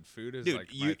buy food. Food is Dude, like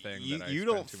my thing. that I you spend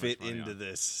don't too much fit money into on.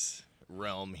 this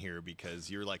realm here because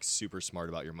you're like super smart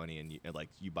about your money and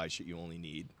you buy shit you only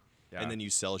need. Yeah. And then you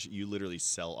sell you literally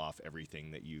sell off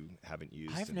everything that you haven't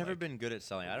used. I've and, never like, be good at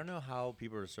selling. I don't know how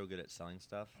people are so good at selling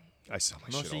stuff. I sell my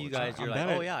Most shit of all you the time. guys, you're I'm like,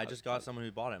 bad oh at- yeah, I just got someone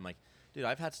who bought it. I'm like, dude,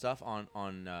 I've had stuff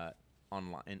online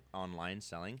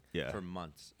selling Yeah. for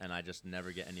months, and I just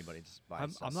never get anybody to buy.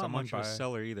 I'm stuff. not someone much of a buy-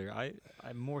 seller either. I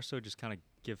more so just kind of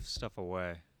give stuff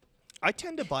away. I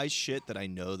tend to buy shit that I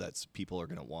know that's people are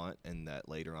gonna want, and that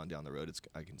later on down the road,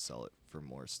 I can sell it for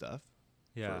more stuff,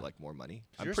 Yeah. for like more money.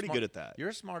 I'm You're pretty smart- good at that.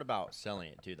 You're smart about selling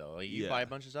it too, though. Like, you Yeah. buy a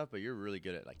bunch of stuff, but you're really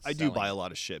good at like. I do buy a selling.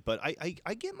 lot of shit, but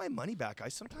I get my money back. I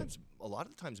sometimes, a lot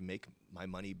of the times, make my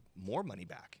money more money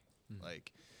back.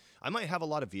 Like, I might have a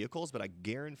lot of vehicles, but I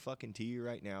guarantee you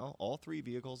right now, all 3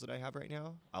 vehicles that I have right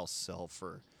now, I'll sell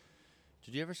for.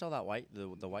 Did you ever sell that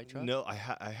the white truck? No, I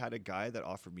had a guy that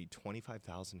offered me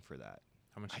 $25,000 for that.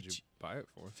 How much did you buy it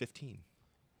for? 15.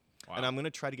 Wow. And I'm gonna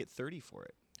try to get 30 for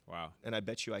it. Wow. And I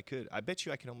bet you I could. I bet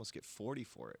you I can almost get 40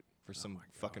 for it. For some my God.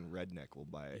 fucking redneck will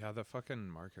buy it. Yeah, the fucking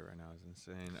market right now is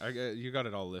insane. You got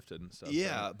it all lifted and stuff.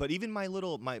 Yeah, right? but even my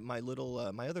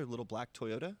other little black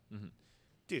Toyota,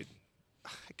 dude,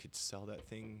 I could sell that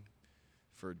thing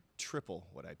for triple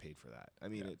what I paid for that. I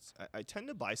mean, I tend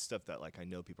to buy stuff that like I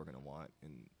know people are gonna want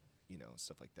and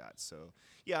stuff like that. So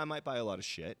yeah, I might buy a lot of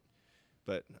shit,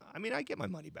 but I mean, I get my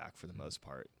money back for the most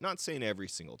part. Not saying every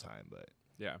single time, but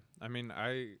Yeah, I mean,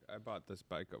 I bought this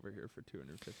bike over here for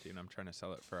 $250, and I'm trying to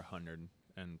sell it for $100,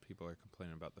 and people are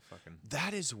complaining about the fucking.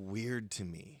 that is weird to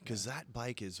me because that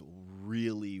bike is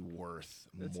really worth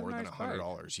It's a more than nice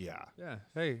 $100. Yeah. Yeah,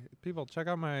 hey people, check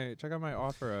out my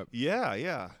offer up. Yeah,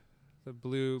 yeah. The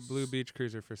blue beach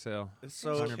cruiser for sale.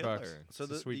 So $100. killer. It's So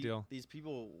a sweet deal. These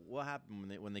people, what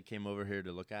happened when they came over here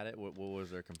to look at it? What was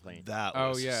their complaint? That Oh,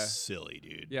 was yeah. silly,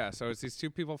 dude. Yeah, so it's these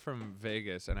 2 people from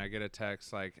Vegas, and I get a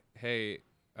text like, "Hey,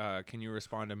 can you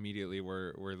respond immediately?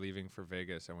 We're leaving for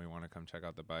Vegas, and we want to come check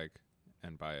out the bike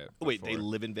and buy it." Wait, they before."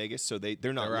 live in Vegas, so they're not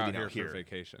They're living out out here here. for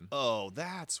vacation. Oh,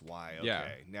 that's why. Okay, Yeah,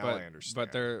 now but, I understand.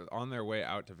 But they're on their way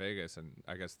out to Vegas, and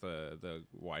I guess the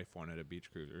wife wanted a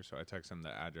beach cruiser, so I text them the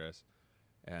address,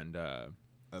 and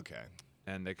okay.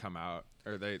 and they come out,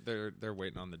 or they're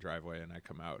waiting on the driveway, and I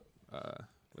come out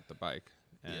with the bike,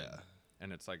 and Yeah.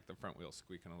 and it's like the front wheel's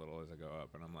squeaking a little as I go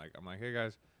up, and I'm like, hey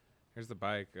guys, here's the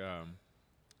bike.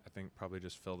 I think probably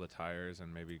just fill the tires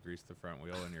and maybe grease the front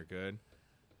wheel, and you're good.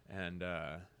 And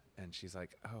she's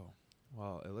like, oh,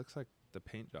 well, it looks like the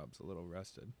paint job's a little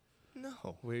rusted.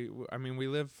 No. I mean, we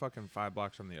live fucking 5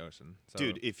 blocks from the ocean. So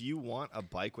Dude, if you want a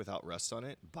bike without rust on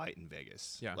it, buy it in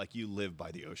Vegas. Yeah. Like you live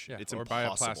by the ocean. yeah, It's or impossible.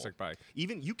 buy a plastic bike.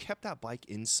 Even you kept that bike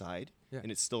inside Yeah. and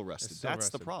it's still rusted. still That's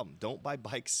the rusted. problem. Don't buy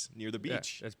bikes near the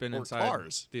beach. Yeah, it's been or inside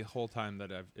cars. the whole time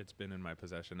that it's been in my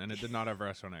possession, and it did not have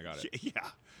rust when I got it. Yeah.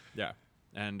 Yeah.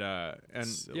 And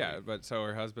Silly. yeah, but so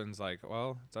her husband's like,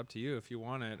 well, it's up to you if you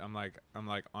want it. I'm like,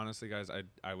 honestly, guys,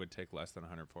 I would take less than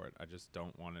 100 for it. I just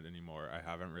don't want it anymore. I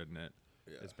haven't ridden it.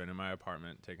 Yeah. It's been in my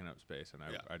apartment, taking up space, and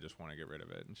Yeah. I just want to get rid of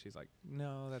it. And she's like,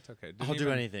 no, that's okay. I'll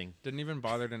do anything. Didn't even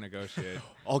bother to negotiate.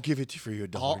 I'll give it to you for your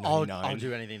I'll $1.99.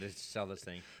 do anything to sell this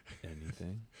thing.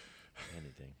 Anything.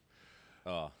 Anything.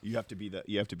 Oh, You have to be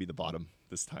the bottom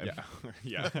this time. Yeah,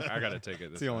 yeah. I gotta take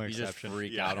it. This the only time. you just exception.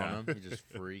 freak Yeah. out on them. You just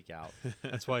freak out.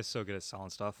 That's why I'm so good at selling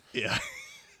stuff. Yeah.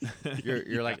 Your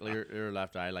your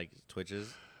left eye like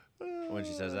twitches when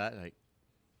she says that,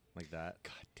 like that.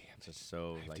 God damn It's it. just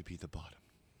so I have to like be the bottom.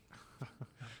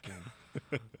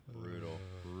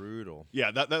 brutal.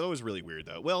 Yeah, that was really weird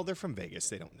though. Well, they're from Vegas.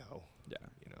 They don't know. Yeah,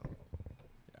 You know.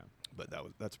 yeah. But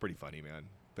that's pretty funny, man.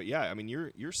 But yeah, I mean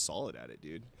you're solid at it,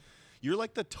 dude. You're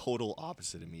like the total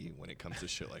opposite of me when it comes to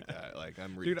shit like that. Like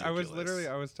I'm Dude, ridiculous.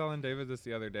 I was telling David this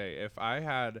the other day. If I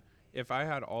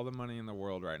had all the money in the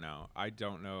world right now, I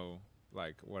don't know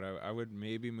like what I would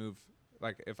maybe move.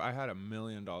 Like if I had $1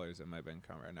 million in my bank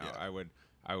account right now,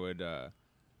 Yeah.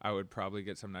 I would probably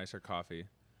get some nicer coffee.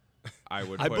 I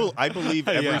would. I believe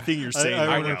everything you're saying. I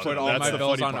right would now, put though. all That's my the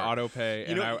bills funny on part. auto pay, You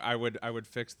and know- I would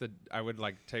fix I would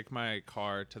like take my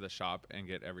car to the shop and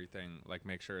get everything, like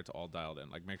make sure it's all dialed in,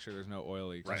 like make sure there's no oil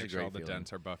leaks, That's a make sure all great the feeling.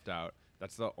 dents are buffed out.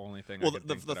 That's the only thing. Well, I could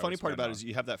the think that I funny would part spend about on. it is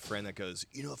you have that friend that goes,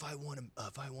 if I won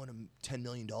 $10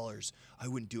 million, I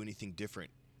wouldn't do anything different.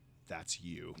 That's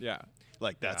you. Yeah.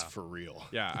 Like that's Yeah. for real.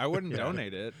 Yeah, I wouldn't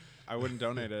donate it. I wouldn't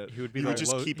donate it. He would be You the would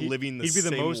just keep living the he'd be the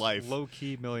same most life.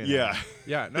 low-key millionaire. Yeah.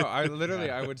 Yeah, no, I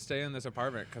would stay in this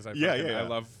apartment because I Yeah, fucking- yeah. I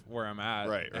love where I'm at.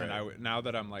 Right, And right. now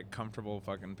that I'm like comfortable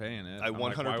fucking paying it, I I'm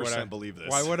like, why would 100% believe this.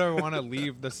 Why would I want to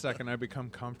leave the second I become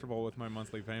comfortable with my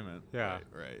monthly payment? Yeah.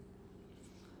 Right.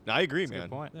 No, I agree, That's a man.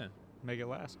 good point. Yeah, Make it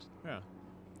last. yeah,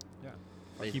 yeah,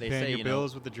 Keep They paying say, your you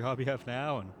bills with the job you have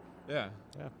now, and yeah.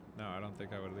 yeah. No, I don't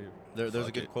think I would leave. There's a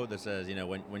Fuck good it. quote that says,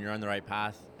 when you're on the right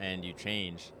path and you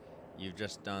change, you've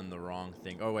just done the wrong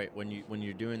thing. Oh wait, when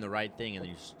you're doing the right thing and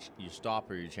you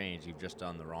stop or you change, you've just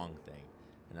done the wrong thing,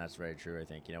 and that's very true. I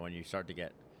think when you start to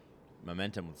get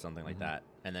momentum with something like that,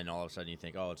 and then all of a sudden you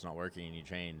think, oh, it's not working, and you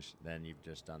change, then you've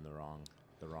just done the wrong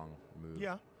move.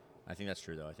 Yeah. I think that's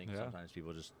true though. I think Yeah. sometimes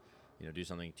people just do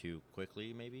something too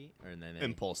quickly maybe, and then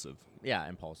Impulsive.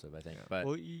 impulsive. I think, Yeah. but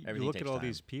Well, you everything look takes at all time.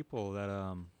 these people that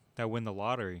that win the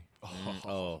lottery.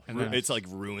 Oh, And then- It's like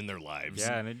ruin their lives.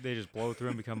 Yeah, and they just blow through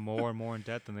and become more and more in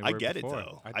debt than they I were get before. it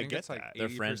though. I I think get it's like that. Their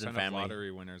friends and 80% family. of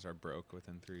lottery winners are broke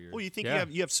within 3 years. Well, you think Yeah.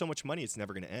 you have so much money, it's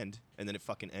never going to end, and then it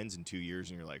fucking ends in 2 years,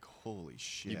 and you're like, holy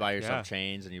shit. you buy yourself Yeah.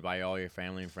 chains and you buy all your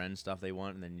family and friends stuff they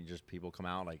want, and then you just people come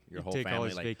out like your You whole take all family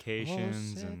these like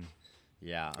vacations sick." and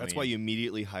yeah. That's why you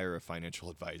immediately hire a financial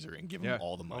advisor and give Yeah. them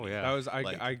all the money. yeah. That was I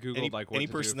Like, googled any- like what any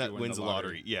to person do if that you win wins the the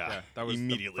lottery, yeah, that was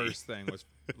immediately. the first thing was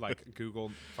like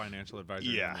Google financial advisor.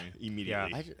 Yeah, near me.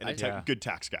 immediately. I ju- and I- a ta- yeah. good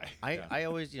tax guy. I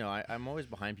always, I'm always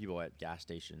behind people at gas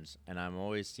stations, and I'm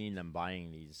always seeing them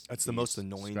buying these. That's the these most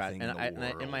annoying scratch- thing and in the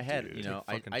and in my world, head, dude. I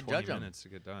Fucking I 20 judge them. minutes to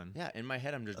get done. Yeah, in my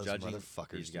head, I'm just Those judging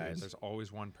motherfuckers, these dude. guys. There's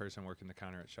always one person working the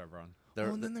counter at Chevron. They're-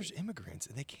 Well, and then there's immigrants,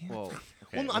 and they can't. well,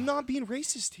 Well, okay. I'm not being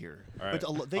racist here, All right.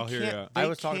 but they I'll hear ya. can't. I They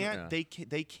was talking- can't. yeah.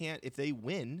 They can't. If they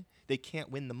win, they can't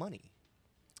win the money.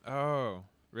 Oh,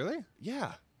 really?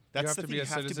 Yeah, that's have the to thing. be You a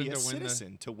have to be a citizen to win the-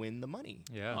 citizen to win the money.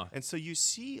 yeah. Huh. And so you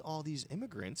see all these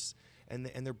immigrants, and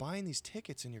they're buying these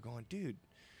tickets, and you're going, dude,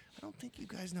 I don't think you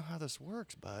guys know how this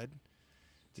works, bud.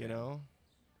 You know,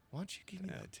 why don't you give me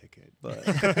that ticket? But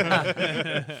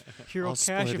Here, I'll I'll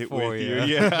cash split it it for with you.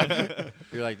 Yeah.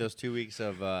 You're like those 2 weeks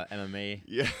of MMA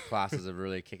Yeah. classes are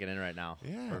really kicking in right now.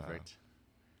 Yeah. Perfect.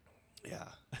 Yeah.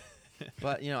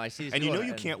 But I see these And you people know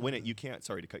you and- can't win it. You can't.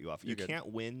 Sorry to cut you off. You You're good. can't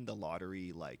win the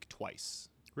lottery like twice.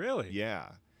 Really? Yeah.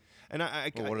 And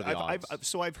Well, what are the odds?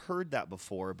 so I've heard that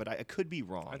before, but I could be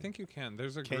wrong. I think you can.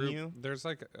 There's a Can group. you? There's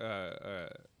like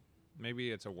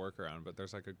maybe it's a workaround, but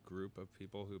there's like a group of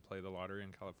people who play the lottery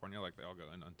in California. Like they all go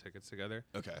in on tickets together,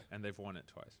 Okay. and they've won it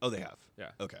twice. Oh, they have. Yeah.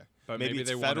 Okay. But maybe maybe it's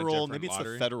they won a federal. different Maybe it's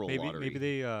lottery. the federal Maybe lottery. maybe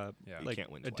they Yeah. You like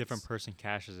can't win a different twice. person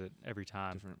cashes it every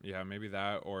time. Yeah, maybe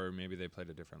that, or maybe they played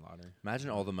a different lottery. Imagine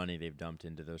all the money they've dumped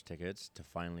into those tickets to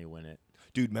finally win it.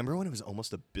 Dude, remember when it was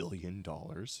almost $1 billion?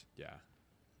 Yeah.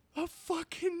 A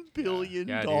fucking $1 billion.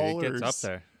 Yeah, dude, it gets up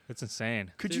there. It's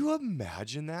insane. Could you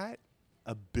imagine that?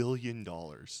 $1 billion.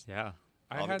 Yeah.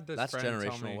 I had this That's friend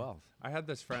tell generational me. wealth. I had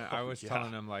this friend. I was Yeah.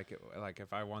 telling him like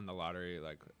if I won the lottery,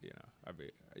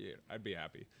 I'd be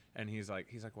happy. And he's like,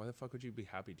 why the fuck would you be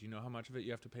happy? Do you know how much of it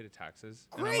you have to pay to taxes?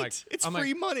 And Great. I'm like, It's I'm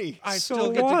free like, money. I So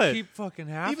still get what? to keep fucking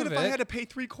half Even of if it. I had to pay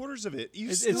 3/4 of it, you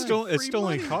It still have free still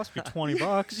only money. cost me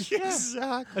 $20. Yeah,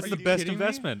 exactly. That's Are the you best kidding me?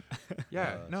 investment.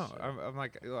 Yeah, Oh, no, shit. I'm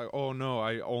like, oh no,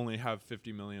 I only have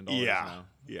 $50 million Yeah. now.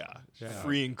 Yeah. Yeah.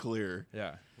 Free and clear.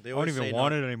 Yeah. They I don't always even say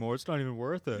want not- it anymore. It's not even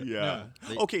worth it. Yeah.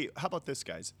 They- Okay, how about this,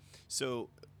 guys? So,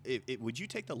 would you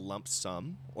take the lump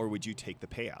sum or would you take the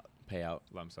payout? payout.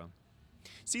 Lump sum.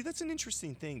 See, that's an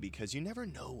interesting thing because you never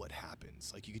know what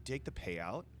happens. Like, you could take the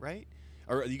payout, right?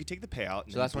 Or you could take the payout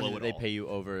and So that's blow when it they all. pay you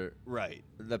over Right.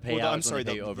 the Or payout. is when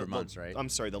they pay you over the- months, right? I'm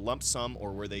sorry, the lump sum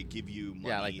or where they give you money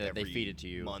Yeah, like they every feed it to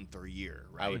you. month or year,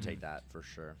 right? I would take that for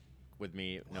sure. With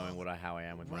me knowing how I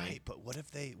am with money. Right, but what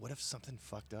if something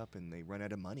fucked up and they run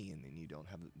out of money and then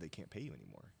they can't pay you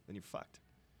anymore? Then you're fucked.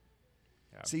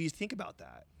 Yeah. So you think about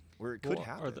that, where it could Well,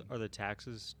 happen. Are the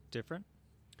taxes different?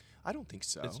 I don't think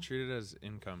so. It's treated as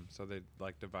income, so they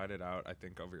like divide it out. I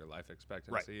think over your life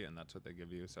expectancy, and that's what they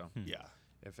give you. So Yeah.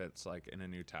 if it's like in a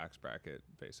new tax bracket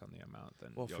based on the amount,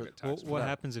 then Well, you'll for- get Well, taxed. what that.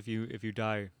 happens if you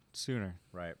die sooner?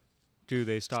 Right. Do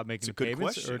they stop making a the good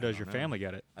payments, question. or I does don't your know. family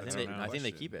get it? I I think don't they. know. I think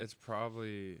they keep it. It's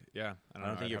probably I don't think I'd your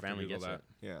have to family Google gets that. it.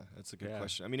 Yeah, that's a good Yeah.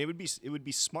 question. I mean, it would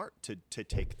be smart to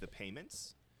take the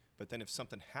payments, but then if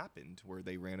something happened where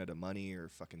they ran out of money or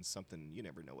fucking something, you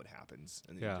never know what happens,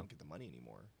 and then Yeah. you don't get the money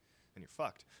anymore, and you're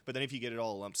fucked. But then if you get it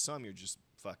all lump sum, you're just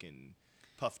fucking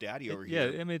Puff Daddy over Yeah,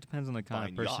 here. I mean, it depends on the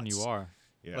kind buying of person you yachts. are.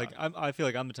 Yeah. Like I feel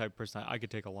like I'm the type of person I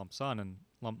could take a lump sum and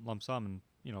lump sum and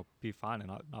be fine and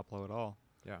not blow it all.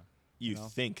 Yeah. you know.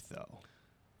 think though?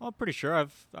 Well, I'm pretty sure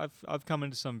I've come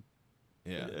into some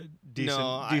decent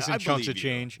No, decent I chunks of believe you.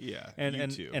 change. Yeah, and you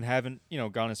and, too. and haven't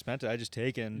gone and spent it. I just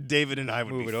take it and David and I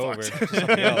would move be it over fucked. to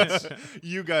somebody else.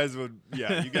 You guys would,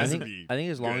 yeah, you I guys think. would be. I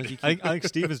think as long good. as you I keep. think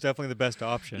Steve is definitely the best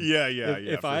option. Yeah, yeah, If,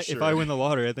 yeah. if for I sure. if I win the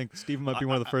lottery, I think Steve might be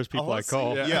one of the first people I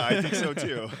call. Honestly, yeah, I think so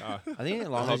too. I think I'll as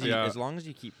long help as you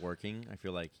you keep working, I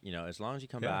feel like as long as you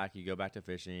come Yeah. back, you go back to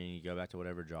fishing, you go back to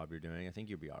whatever job you're doing. I think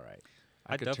you'll be all right.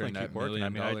 I could definitely turn keep that working. I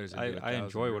 $1 mean, million into I 1,000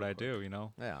 enjoy what real I quick. do.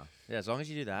 Yeah, as long as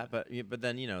you do that. But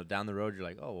then down the road, you're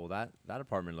like, oh well, that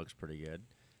apartment looks pretty good.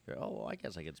 You're, oh well, I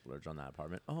guess I could splurge on that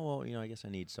apartment. Oh well, I guess I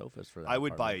need sofas for that. I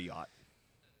would buy a apartment. yacht.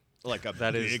 Like a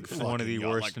That is big one of the fucking yacht,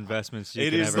 worst like- investments you It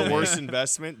can is ever the make. worst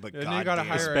investment, but And God you gotta damn.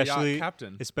 hire a yacht especially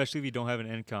captain. especially if you don't have an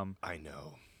income. I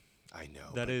know.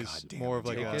 That but is goddamn, more of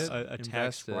like it's a, awesome. a tax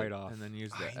Invest it, write-off. and then use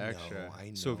I the know, extra. I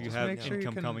know. So if you I have know.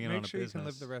 income coming in make on a sure you can live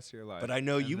business. the rest of your life. But I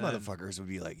know and you then- motherfuckers would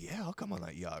be like, yeah, I'll come on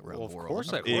that yacht around Well, the of world.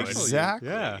 course I would. Exactly.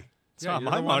 Yeah. It's not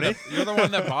you're my the one money. you're the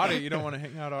one that bought it. You don't want to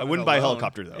hang out on I it wouldn't buy a alone.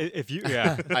 helicopter though. If you,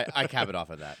 yeah. I cap it off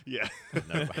of that. Yeah.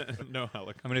 No. No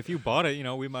helicopter. I mean, if you bought it,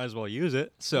 we might as well use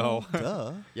it. So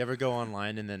Duh. You ever go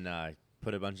online and then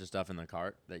put a bunch of stuff in the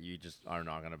cart that you just are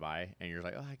not gonna buy, and you're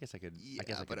like, oh, I guess I could. Yeah, I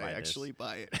guess I could but buy I this. actually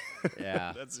buy it.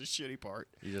 Yeah. That's the shitty part.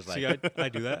 You just like. see, I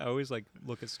do that. I always like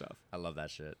look at stuff. I love that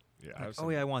shit. Yeah. I have Oh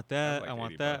some- yeah, I want I have, that. like, I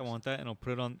want 80 that. I bucks. want that, and I'll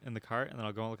put it on in the cart, and then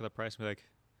I'll go and look at the price and be like,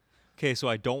 okay, so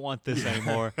I don't want this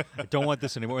anymore. I don't want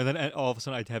this anymore. And then all of a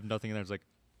sudden I have nothing, and then it's like,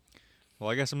 well,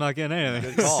 I guess I'm not getting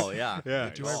anything. Good call. Yeah. Yeah.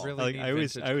 Good Do I call. really Like need I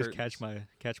always vintage catch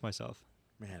curtains? myself.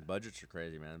 Man, budgets are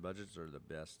crazy, man. Budgets are the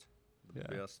best. The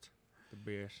Yeah. best. The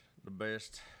best. The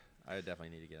best. I definitely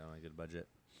need to get on a good budget.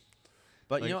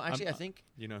 But Like, actually, I'm- I think.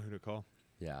 You know who to call.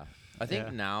 Yeah. I think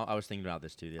Yeah. now I was thinking about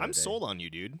this too. The other I'm day. sold on you,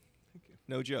 dude.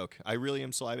 No joke. I really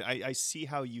am sold. I see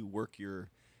how you work your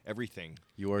everything.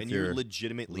 You work and your you're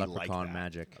legitimately like leprechaun that.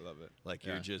 magic. I love it. Like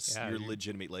Yeah. you're you-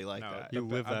 legitimately like No, that. You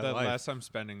live that the life. less I'm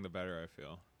spending, the better I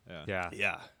feel. Yeah. Yeah.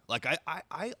 Yeah. Like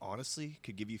I honestly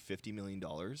could give you $50 million,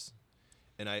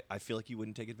 and I feel like you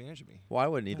wouldn't take advantage of me, Well, I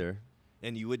wouldn't either.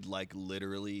 and you would like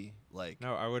literally like.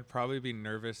 No, I would probably be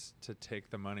nervous to take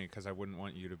the money because I wouldn't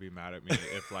want you to be mad at me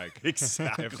if like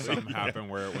Exactly. if something happened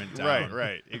where it went down.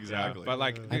 Right. Yeah, Exactly. But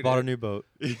like, I dude, bought a new boat.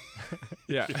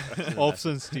 yeah, All of a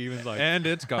sudden, Steven's like, and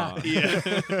it's gone.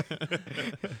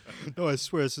 no, I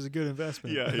swear this is a good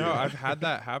investment. Yeah. No, I've had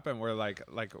that happen where like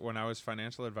when I was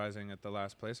financial advising at the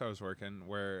last place I was working,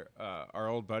 where our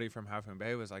old buddy from Half Moon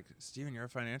Bay was like, "Steven, you're a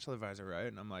financial advisor, right?"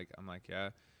 And I'm like, yeah.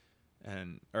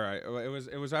 And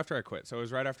it was after I quit, so it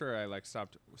was right after I like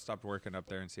stopped working up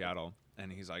there in Seattle.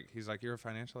 And he's like, you're a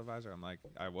financial advisor. I'm like,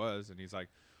 I was. And he's like,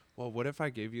 well, what if I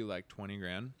gave you like 20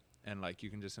 grand and like you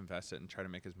can just invest it and try to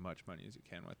make as much money as you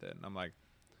can with it? And I'm like,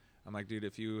 dude,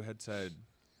 if you had said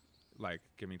like,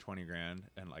 give me 20 grand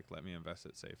and like let me invest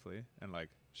it safely and like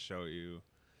show you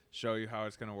how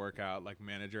it's gonna work out, like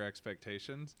manage your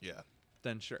expectations, Yeah.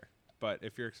 then sure. But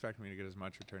if you're expecting me to get as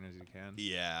much return as you can,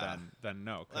 Yeah. then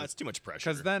no. That's too much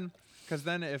pressure. Because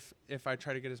then if I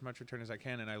try to get as much return as I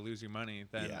can and I lose you money,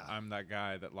 then Yeah. I'm that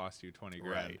guy that lost you 20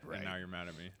 grand Right. and now you're mad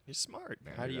at me. You're smart,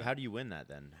 man. How do you win that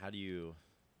then? How do you?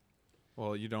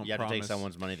 Well, you don't You have promise. to take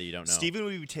someone's money that you don't know. Steven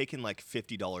would be taking like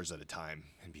 $50 at a time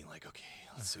and being like, okay,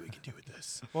 let's see what we can do with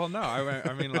this. Well, no,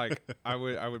 I mean like I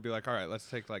would be like, all right, let's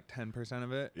take like 10%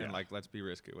 of it Yeah. and like let's be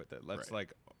risky with it. Let's Right.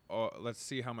 let's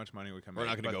see how much money we can We're make.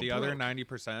 not gonna but go the other broke.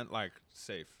 90% like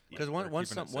safe. Because We're once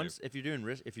keeping it safe. if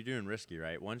you're doing risky,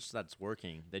 right? Once that's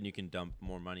working, then you can dump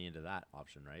more money into that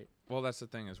option, right? Well, that's the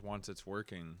thing is once it's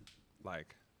working,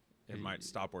 like it might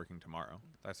stop working tomorrow.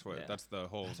 That's what Yeah. that's the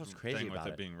whole That's what's crazy thing about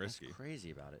with it. it being risky. That's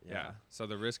crazy about it. Yeah. So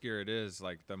the riskier it is,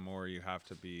 like the more you have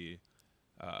to be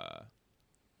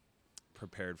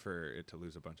prepared for it to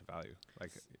lose a bunch of value.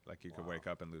 Like you could wake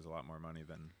up and lose a lot more money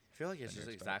than. I feel like it's Than just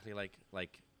you expect. exactly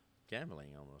like gambling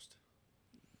almost.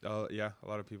 Yeah, a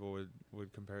lot of people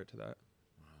would compare it to that.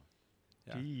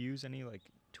 Yeah. Do you use any like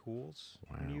tools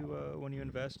when you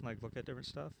invest and like look at different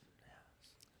stuff?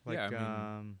 Like, Yeah,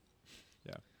 I mean,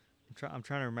 yeah. I'm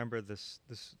trying to remember this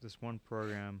one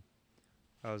program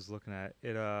I was looking at.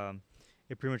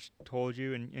 It pretty much told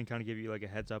you and kind of gave you like a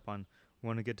heads up on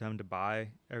when a good time to buy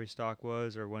every stock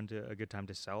was or when a good time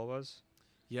to sell was.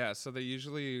 Yeah, so they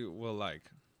usually will like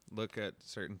look at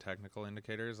certain technical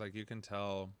indicators. Like you can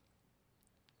tell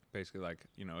basically like,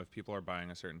 you know, if people are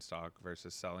buying a certain stock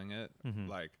versus selling it, Mhm.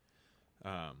 like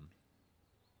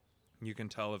you can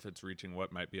tell if it's reaching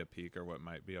what might be a peak or what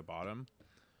might be a bottom.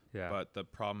 Yeah. But the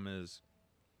problem is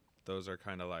those are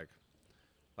kind of like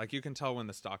you can tell when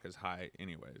the stock is high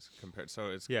anyways compared.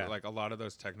 So it's Yeah. like a lot of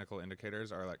those technical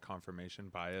indicators are like confirmation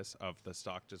bias of the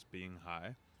stock just being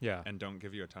high yeah. and don't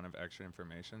give you a ton of extra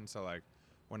information. So like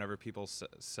whenever people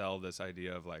sell this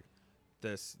idea of like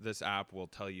this app will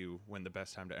tell you when the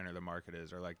best time to enter the market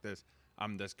is, or like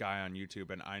I'm this guy on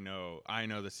YouTube and I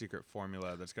know the secret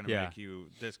formula that's going to Yeah. make you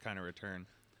this kind of return.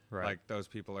 Right. Like those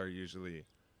people are usually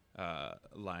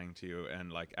lying to you,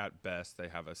 and like at best they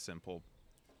have a simple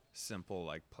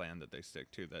like plan that they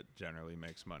stick to that generally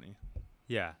makes money.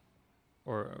 Yeah.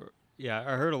 Or yeah,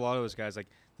 I heard a lot of those guys like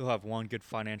they'll have one good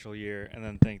financial year and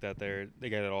then think that they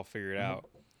got it all figured out.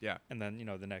 Yeah. And then,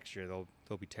 the next year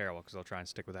they'll be terrible because they'll try and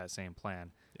stick with that same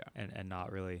plan. Yeah. And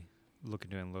not really look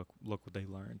into it and look what they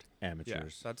learned.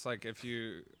 Amateurs. Yeah, that's like if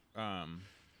you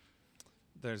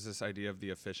there's this idea of the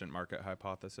efficient market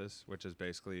hypothesis, which is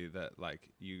basically that like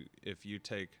if you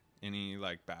take any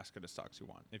like basket of stocks you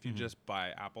want, if you just buy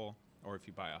Apple or if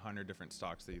you buy 100 different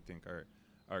stocks that you think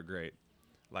are great,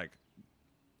 like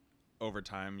over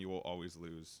time you will always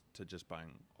lose to just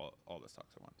buying all the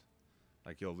stocks at once.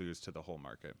 Like you'll lose to the whole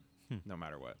market. no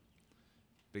matter what.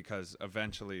 Because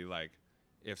eventually, like,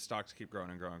 if stocks keep growing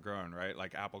and growing and growing, right?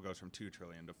 Like Apple goes from 2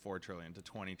 trillion to 4 trillion to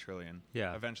 20 trillion.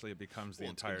 Yeah. Eventually, it becomes the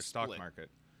Well, it's gonna entire stock split. market.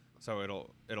 So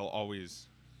it'll always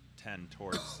tend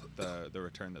towards the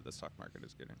return that the stock market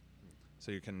is getting.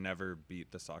 So you can never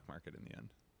beat the stock market in the end.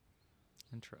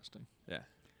 Interesting. Yeah.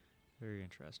 Very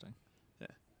interesting.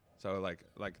 So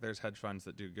like there's hedge funds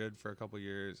that do good for a couple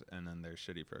years and then they're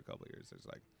shitty for a couple years. There's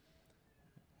like,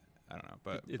 I don't know,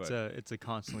 but It's a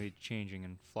constantly changing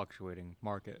and fluctuating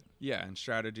market. yeah, and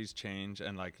strategies change,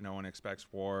 and like no one expects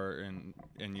war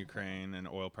in Ukraine and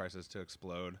oil prices to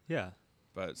explode. Yeah.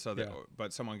 But Yeah.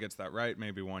 but someone gets that right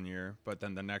maybe one year, but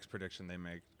then the next prediction they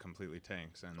make completely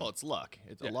tanks. And Well, it's luck.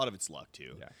 Yeah. A lot of it's luck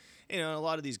too. Yeah. You know, a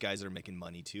lot of these guys that are making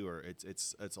money too, or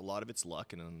it's a lot of it's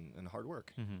luck and hard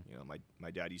work. Mm-hmm. You know,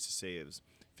 my dad used to say it was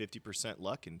 50%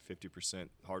 luck and 50%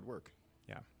 hard work.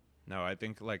 yeah, no, I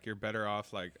think like you're better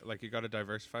off like you got to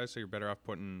diversify, so you're better off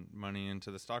putting money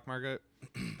into the stock market,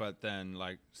 but then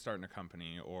like starting a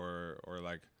company or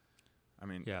like, I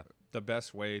mean, Yeah. the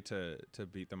best way to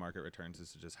beat the market returns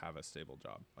is to just have a stable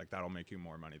job. Like that'll make you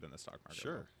more money than the stock market.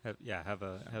 will. Will. Have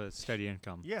a steady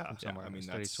income. Yeah. From Yeah, somewhere. I mean, a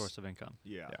steady that's- source of income.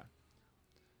 Yeah.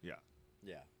 Yeah.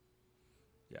 Yeah.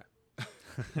 Yeah.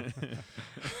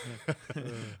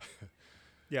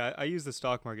 Yeah, I use the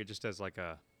stock market just as like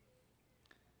a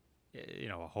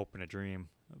hope and a dream,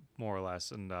 more or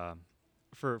less, and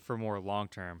for more long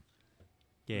term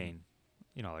gain.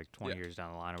 You know, like 20 Yeah. years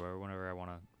down the line or whenever I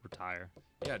want to retire.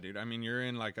 Yeah, dude. I mean, you're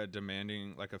in like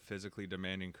a physically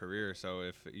demanding career. So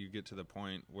if you get to the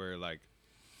point where like,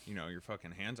 you know, your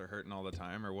fucking hands are hurting all the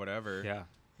time or whatever, Yeah.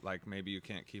 like maybe you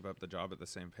can't keep up the job at the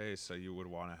same pace. So you would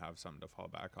want to have something to fall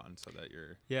back on so that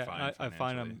you're Yeah, fine I find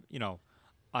financially.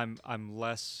 I'm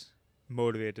less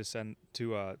motivated to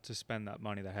spend that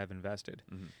money that I have invested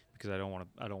Mhm. because I don't want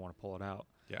to pull it out.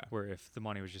 Yeah. Where if the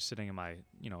money was just sitting in my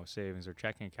savings or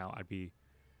checking account, I'd be,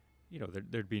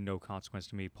 there'd be no consequence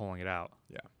to me pulling it out.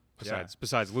 Yeah.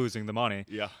 Besides losing the money.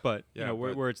 Yeah. But Yeah,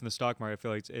 where, but- where it's in the stock market, I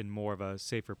feel like it's in more of a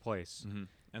safer place, Mhm.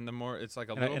 And the more it's like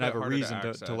a and, little I bit have a harder reason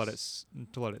to, to let it access.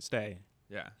 to let it stay.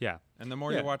 Yeah. Yeah. And the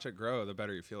more Yeah. you watch it grow, the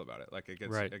better you feel about it. Like it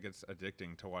gets Right. it gets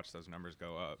addicting to watch those numbers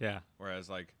go up. Yeah. Whereas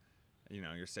like, you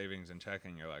know, your savings and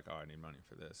checking, you're like, oh, I need money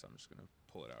for this. I'm just gonna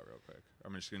pull it out real quick.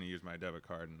 I'm just gonna use my debit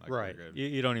card and like Right. we're good.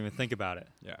 You don't even think about it.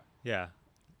 Yeah. Yeah.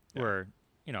 Yeah. Where,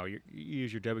 you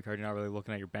use your debit card, you're not really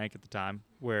looking at your bank at the time.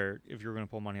 Where if you're going to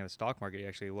pull money out of the stock market, you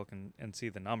actually look and see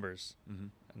the numbers.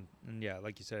 Mm-hmm. And yeah,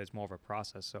 like you said, it's more of a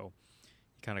process. So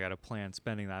you kind of got to plan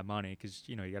spending that money because,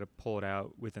 you got to pull it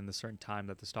out within the certain time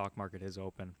that the stock market is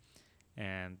open.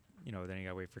 And, then you got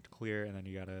to wait for it to clear, and then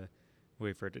you got to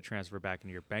wait for it to transfer back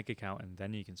into your bank account, and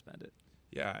then you can spend it.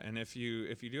 Yeah, and if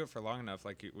you do it for long enough,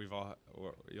 like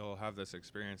you'll have this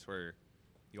experience where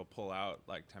you'll pull out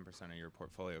like 10% of your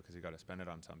portfolio because you got to spend it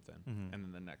on something, Mhm. and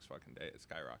then the next fucking day it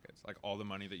skyrockets. Like all the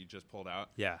money that you just pulled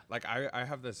out. Yeah. Like I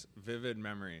have this vivid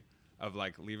memory of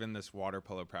like leaving this water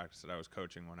polo practice that I was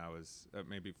coaching when I was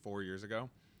maybe 4 years ago,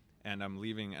 and I'm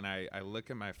leaving and I look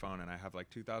at my phone and I have like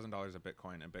 $2,000 of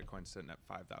Bitcoin, and Bitcoin's sitting at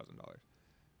 $5,000.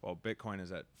 Well, Bitcoin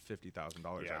is at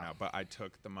 $50,000 Yeah. right now, but I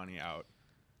took the money out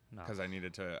No. because I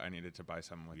needed to buy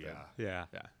something with it. Yeah.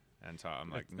 Yeah. And so I'm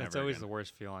like, That's never always again. the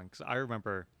worst feeling because I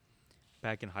remember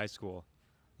back in high school,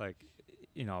 like,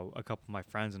 a couple of my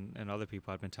friends and other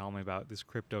people had been telling me about this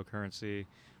cryptocurrency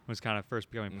when it was kind of first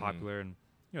becoming popular, and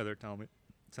they're telling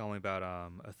me about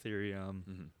Ethereum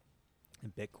Mhm.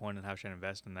 and Bitcoin and how should I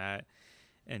invest in that.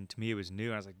 And to me, it was new,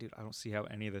 and I was like, dude, I don't see how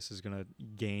any of this is gonna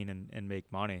gain and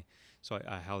make money. So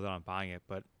I held on buying it,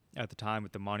 but at the time,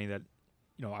 with the money that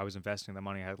I was investing, the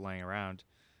money I had laying around,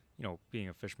 being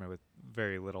a fisherman with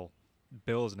very little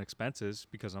bills and expenses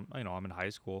because I'm in high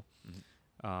school.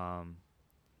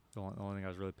 The only thing I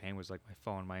was really paying was like my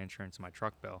phone, my insurance, and my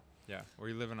truck bill. Yeah. Were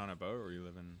you living on a boat or were you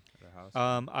living at a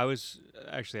house? I was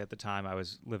actually, at the time, I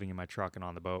was living in my truck and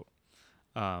on the boat.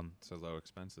 So low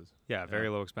expenses. Yeah, very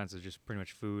low expenses, just pretty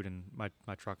much food and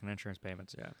my truck and insurance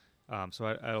payments. Yeah. So I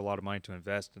had a lot of money to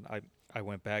invest, and I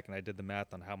went back and I did the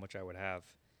math on how much I would have,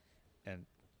 and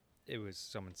it was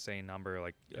some insane number,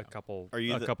 like Yeah. a couple Are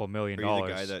you the- couple $1 million. Are you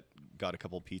the guy that got a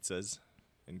couple pizzas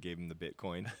and gave him the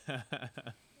Bitcoin?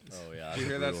 Oh yeah. Did you that's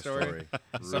hear a that brutal story?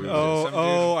 Brutal.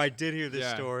 Oh, I did hear this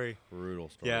Yeah. story. Brutal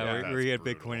story. Yeah, Yeah, where he had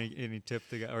that's brutal. Bitcoin and he tipped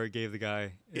the guy, or he gave the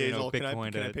guy He's all, can Bitcoin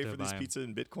I pay to for this buy him. pizza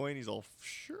in Bitcoin? He's all,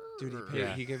 sure. Dude,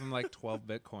 Yeah. he gave him like 12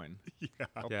 Bitcoin. Yeah.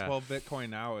 Well, Yeah. 12 Bitcoin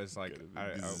now is like, Get a what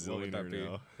would that gazillionaire be?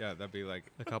 now. Yeah, that'd be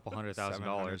like a couple $100,000.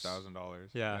 $700,000.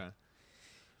 Yeah.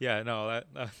 Yeah, no,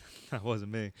 that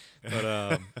wasn't me.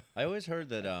 But I always heard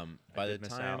that by the did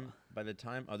miss out.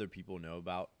 time other people know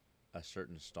about a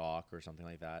certain stock or something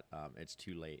like that, it's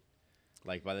too late.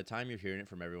 Like by the time you're hearing it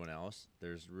from everyone else,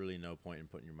 there's really no point in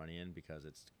putting your money in because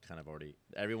it's kind of already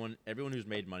everyone who's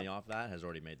made money off that has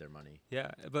already made their money. Yeah,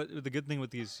 but the good thing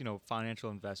with these, financial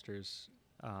investors,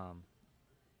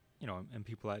 and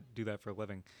people that do that for a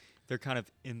living, they're kind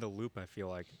of in the loop. I feel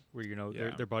like where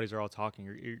their buddies are all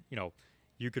talking.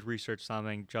 You could research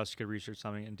something, Justin could research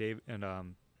something, and Dave and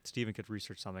Steven could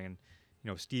research something,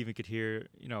 and Steven could hear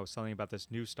something about this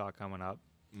new stock coming up.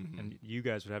 Mm-hmm. And you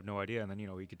guys would have no idea, and then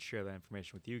he could share that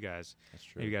information with you guys. That's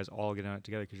true. And you guys all get on it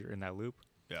together because you're in that loop.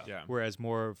 Yeah. Whereas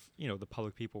more of the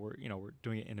public people we're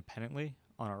doing it independently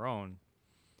on our own,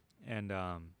 and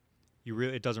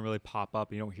it doesn't really pop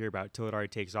up. You don't hear about it till it already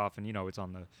takes off, and it's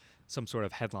on some sort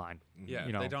of headline. Yeah,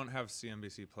 they don't have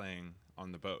CNBC playing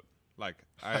on the boat. Like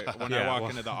when I walk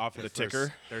into the office, the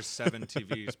ticker. There's 7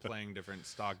 TVs playing different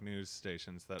stock news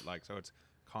stations so it's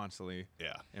constantly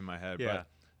in my head. Yeah. But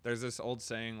there's this old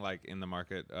saying like in the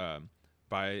market,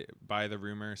 buy the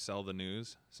rumor, sell the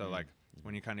news. So like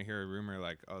when you kind of hear a rumor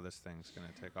like, oh, this thing's gonna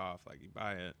take off, like you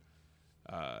buy it,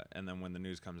 and then when the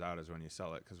news comes out is when you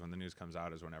sell it, because when the news comes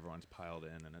out is when everyone's piled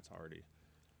in and it's already.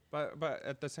 But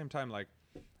at the same time, like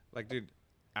dude,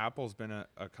 Apple's been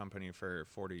a company for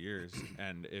 40 years,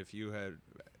 and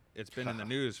it's been in the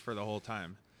news for the whole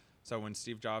time. So when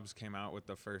Steve Jobs came out with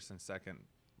the first and second,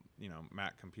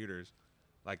 Mac computers,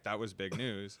 like that was big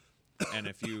news. And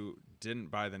if you didn't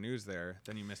buy the news there,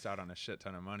 then you missed out on a shit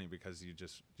ton of money because you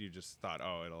just thought,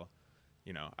 oh, it'll,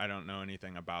 I don't know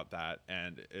anything about that,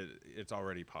 and it's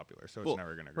already popular, so it's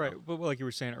never gonna grow. Right, but like you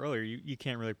were saying earlier, you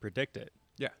can't really predict it.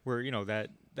 Yeah. Where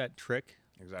that trick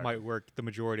Exactly. might work the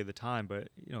majority of the time, but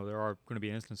there are going to be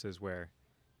instances where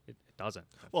it doesn't.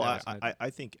 Well, I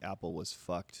think Apple was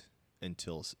fucked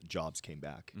until Jobs came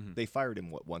back. Mm-hmm. They fired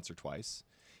him once or twice.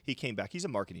 He came back. He's a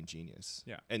marketing genius.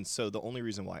 Yeah. And so the only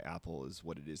reason why Apple is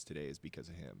what it is today is because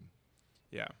of him.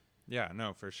 Yeah. Yeah,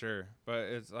 no, for sure. But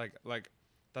it's like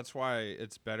that's why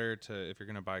it's better to, if you're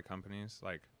going to buy companies,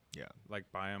 like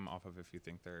buy them off of if you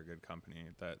think they're a good company,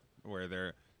 that where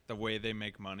the way they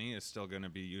make money is still going to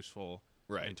be useful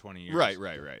in 20 years. Right.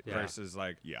 Versus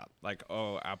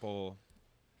Apple, Apple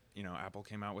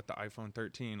came out with the iPhone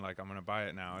 13, like I'm going to buy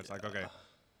it now. It's like, okay,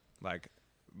 like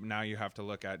now you have to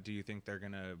look at, do you think they're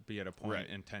going to be at a point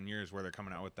in 10 years where they're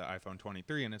coming out with the iPhone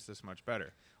 23 and it's this much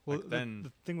better? Well, like then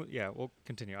the thing we'll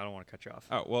continue. I don't want to cut you off.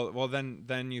 Oh, well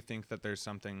then you think that there's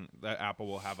something that Apple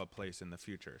will have a place in the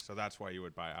future. So that's why you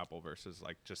would buy Apple versus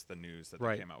like just the news that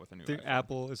they came out with a new iPhone.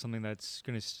 Apple is something that's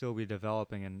going to still be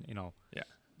developing and,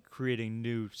 creating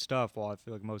new stuff. While I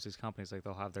feel like most of these companies, like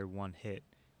they'll have their one hit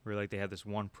where like they have this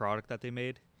one product that they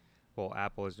made. Well,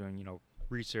 Apple is doing,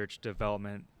 research,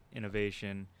 development,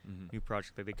 innovation, new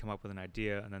project that they come up with an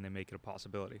idea and then they make it a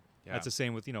possibility. Yeah. That's the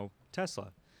same with,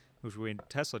 Tesla. Which when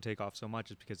Tesla take off so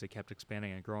much is because they kept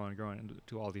expanding and growing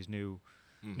into all these new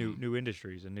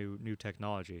industries and new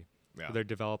technology. Yeah. So they're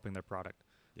developing their product.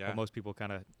 Yeah. But most people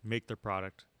kind of make their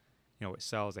product, it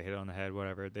sells, they hit it on the head,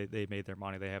 whatever. They made their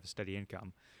money, they have a steady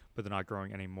income, but they're not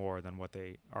growing any more than what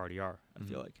they already are, I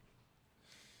feel like.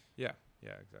 Yeah.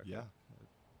 Yeah, exactly. Yeah.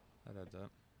 That adds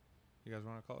up. You guys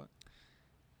want to call it?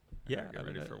 Yeah. Get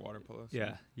ready for water polo.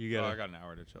 Yeah. You got I got an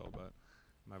hour to chill, but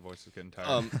my voice is getting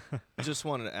tired. Just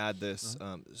wanted to add this.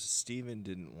 Steven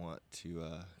didn't want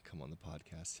to come on the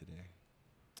podcast today.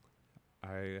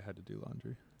 I had to do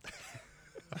laundry.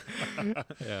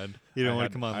 And you don't want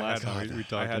to come on last time. We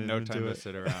talked. I had no time to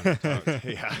sit around and talk.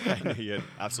 Yeah, he had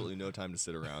absolutely no time to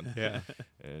sit around.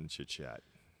 And chit chat.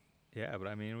 Yeah, but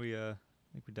I mean, we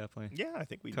think we definitely I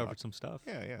think we covered some stuff.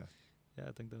 Yeah.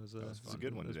 I think that was a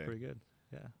good one today. That was pretty good.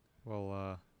 Yeah.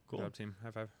 Well, cool. Good job, team.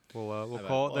 High five. We'll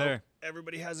call it there.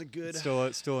 Everybody has a good.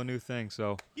 It's still a new thing.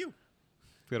 So we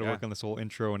got to work on this whole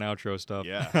intro and outro stuff.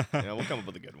 Yeah, we'll come up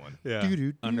with a good one. Yeah.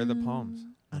 Under the palms.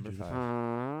 Number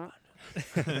 5.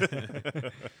 Work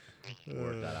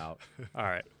that out. All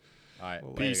right. All right.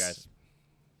 Well, Peace, peace. guys.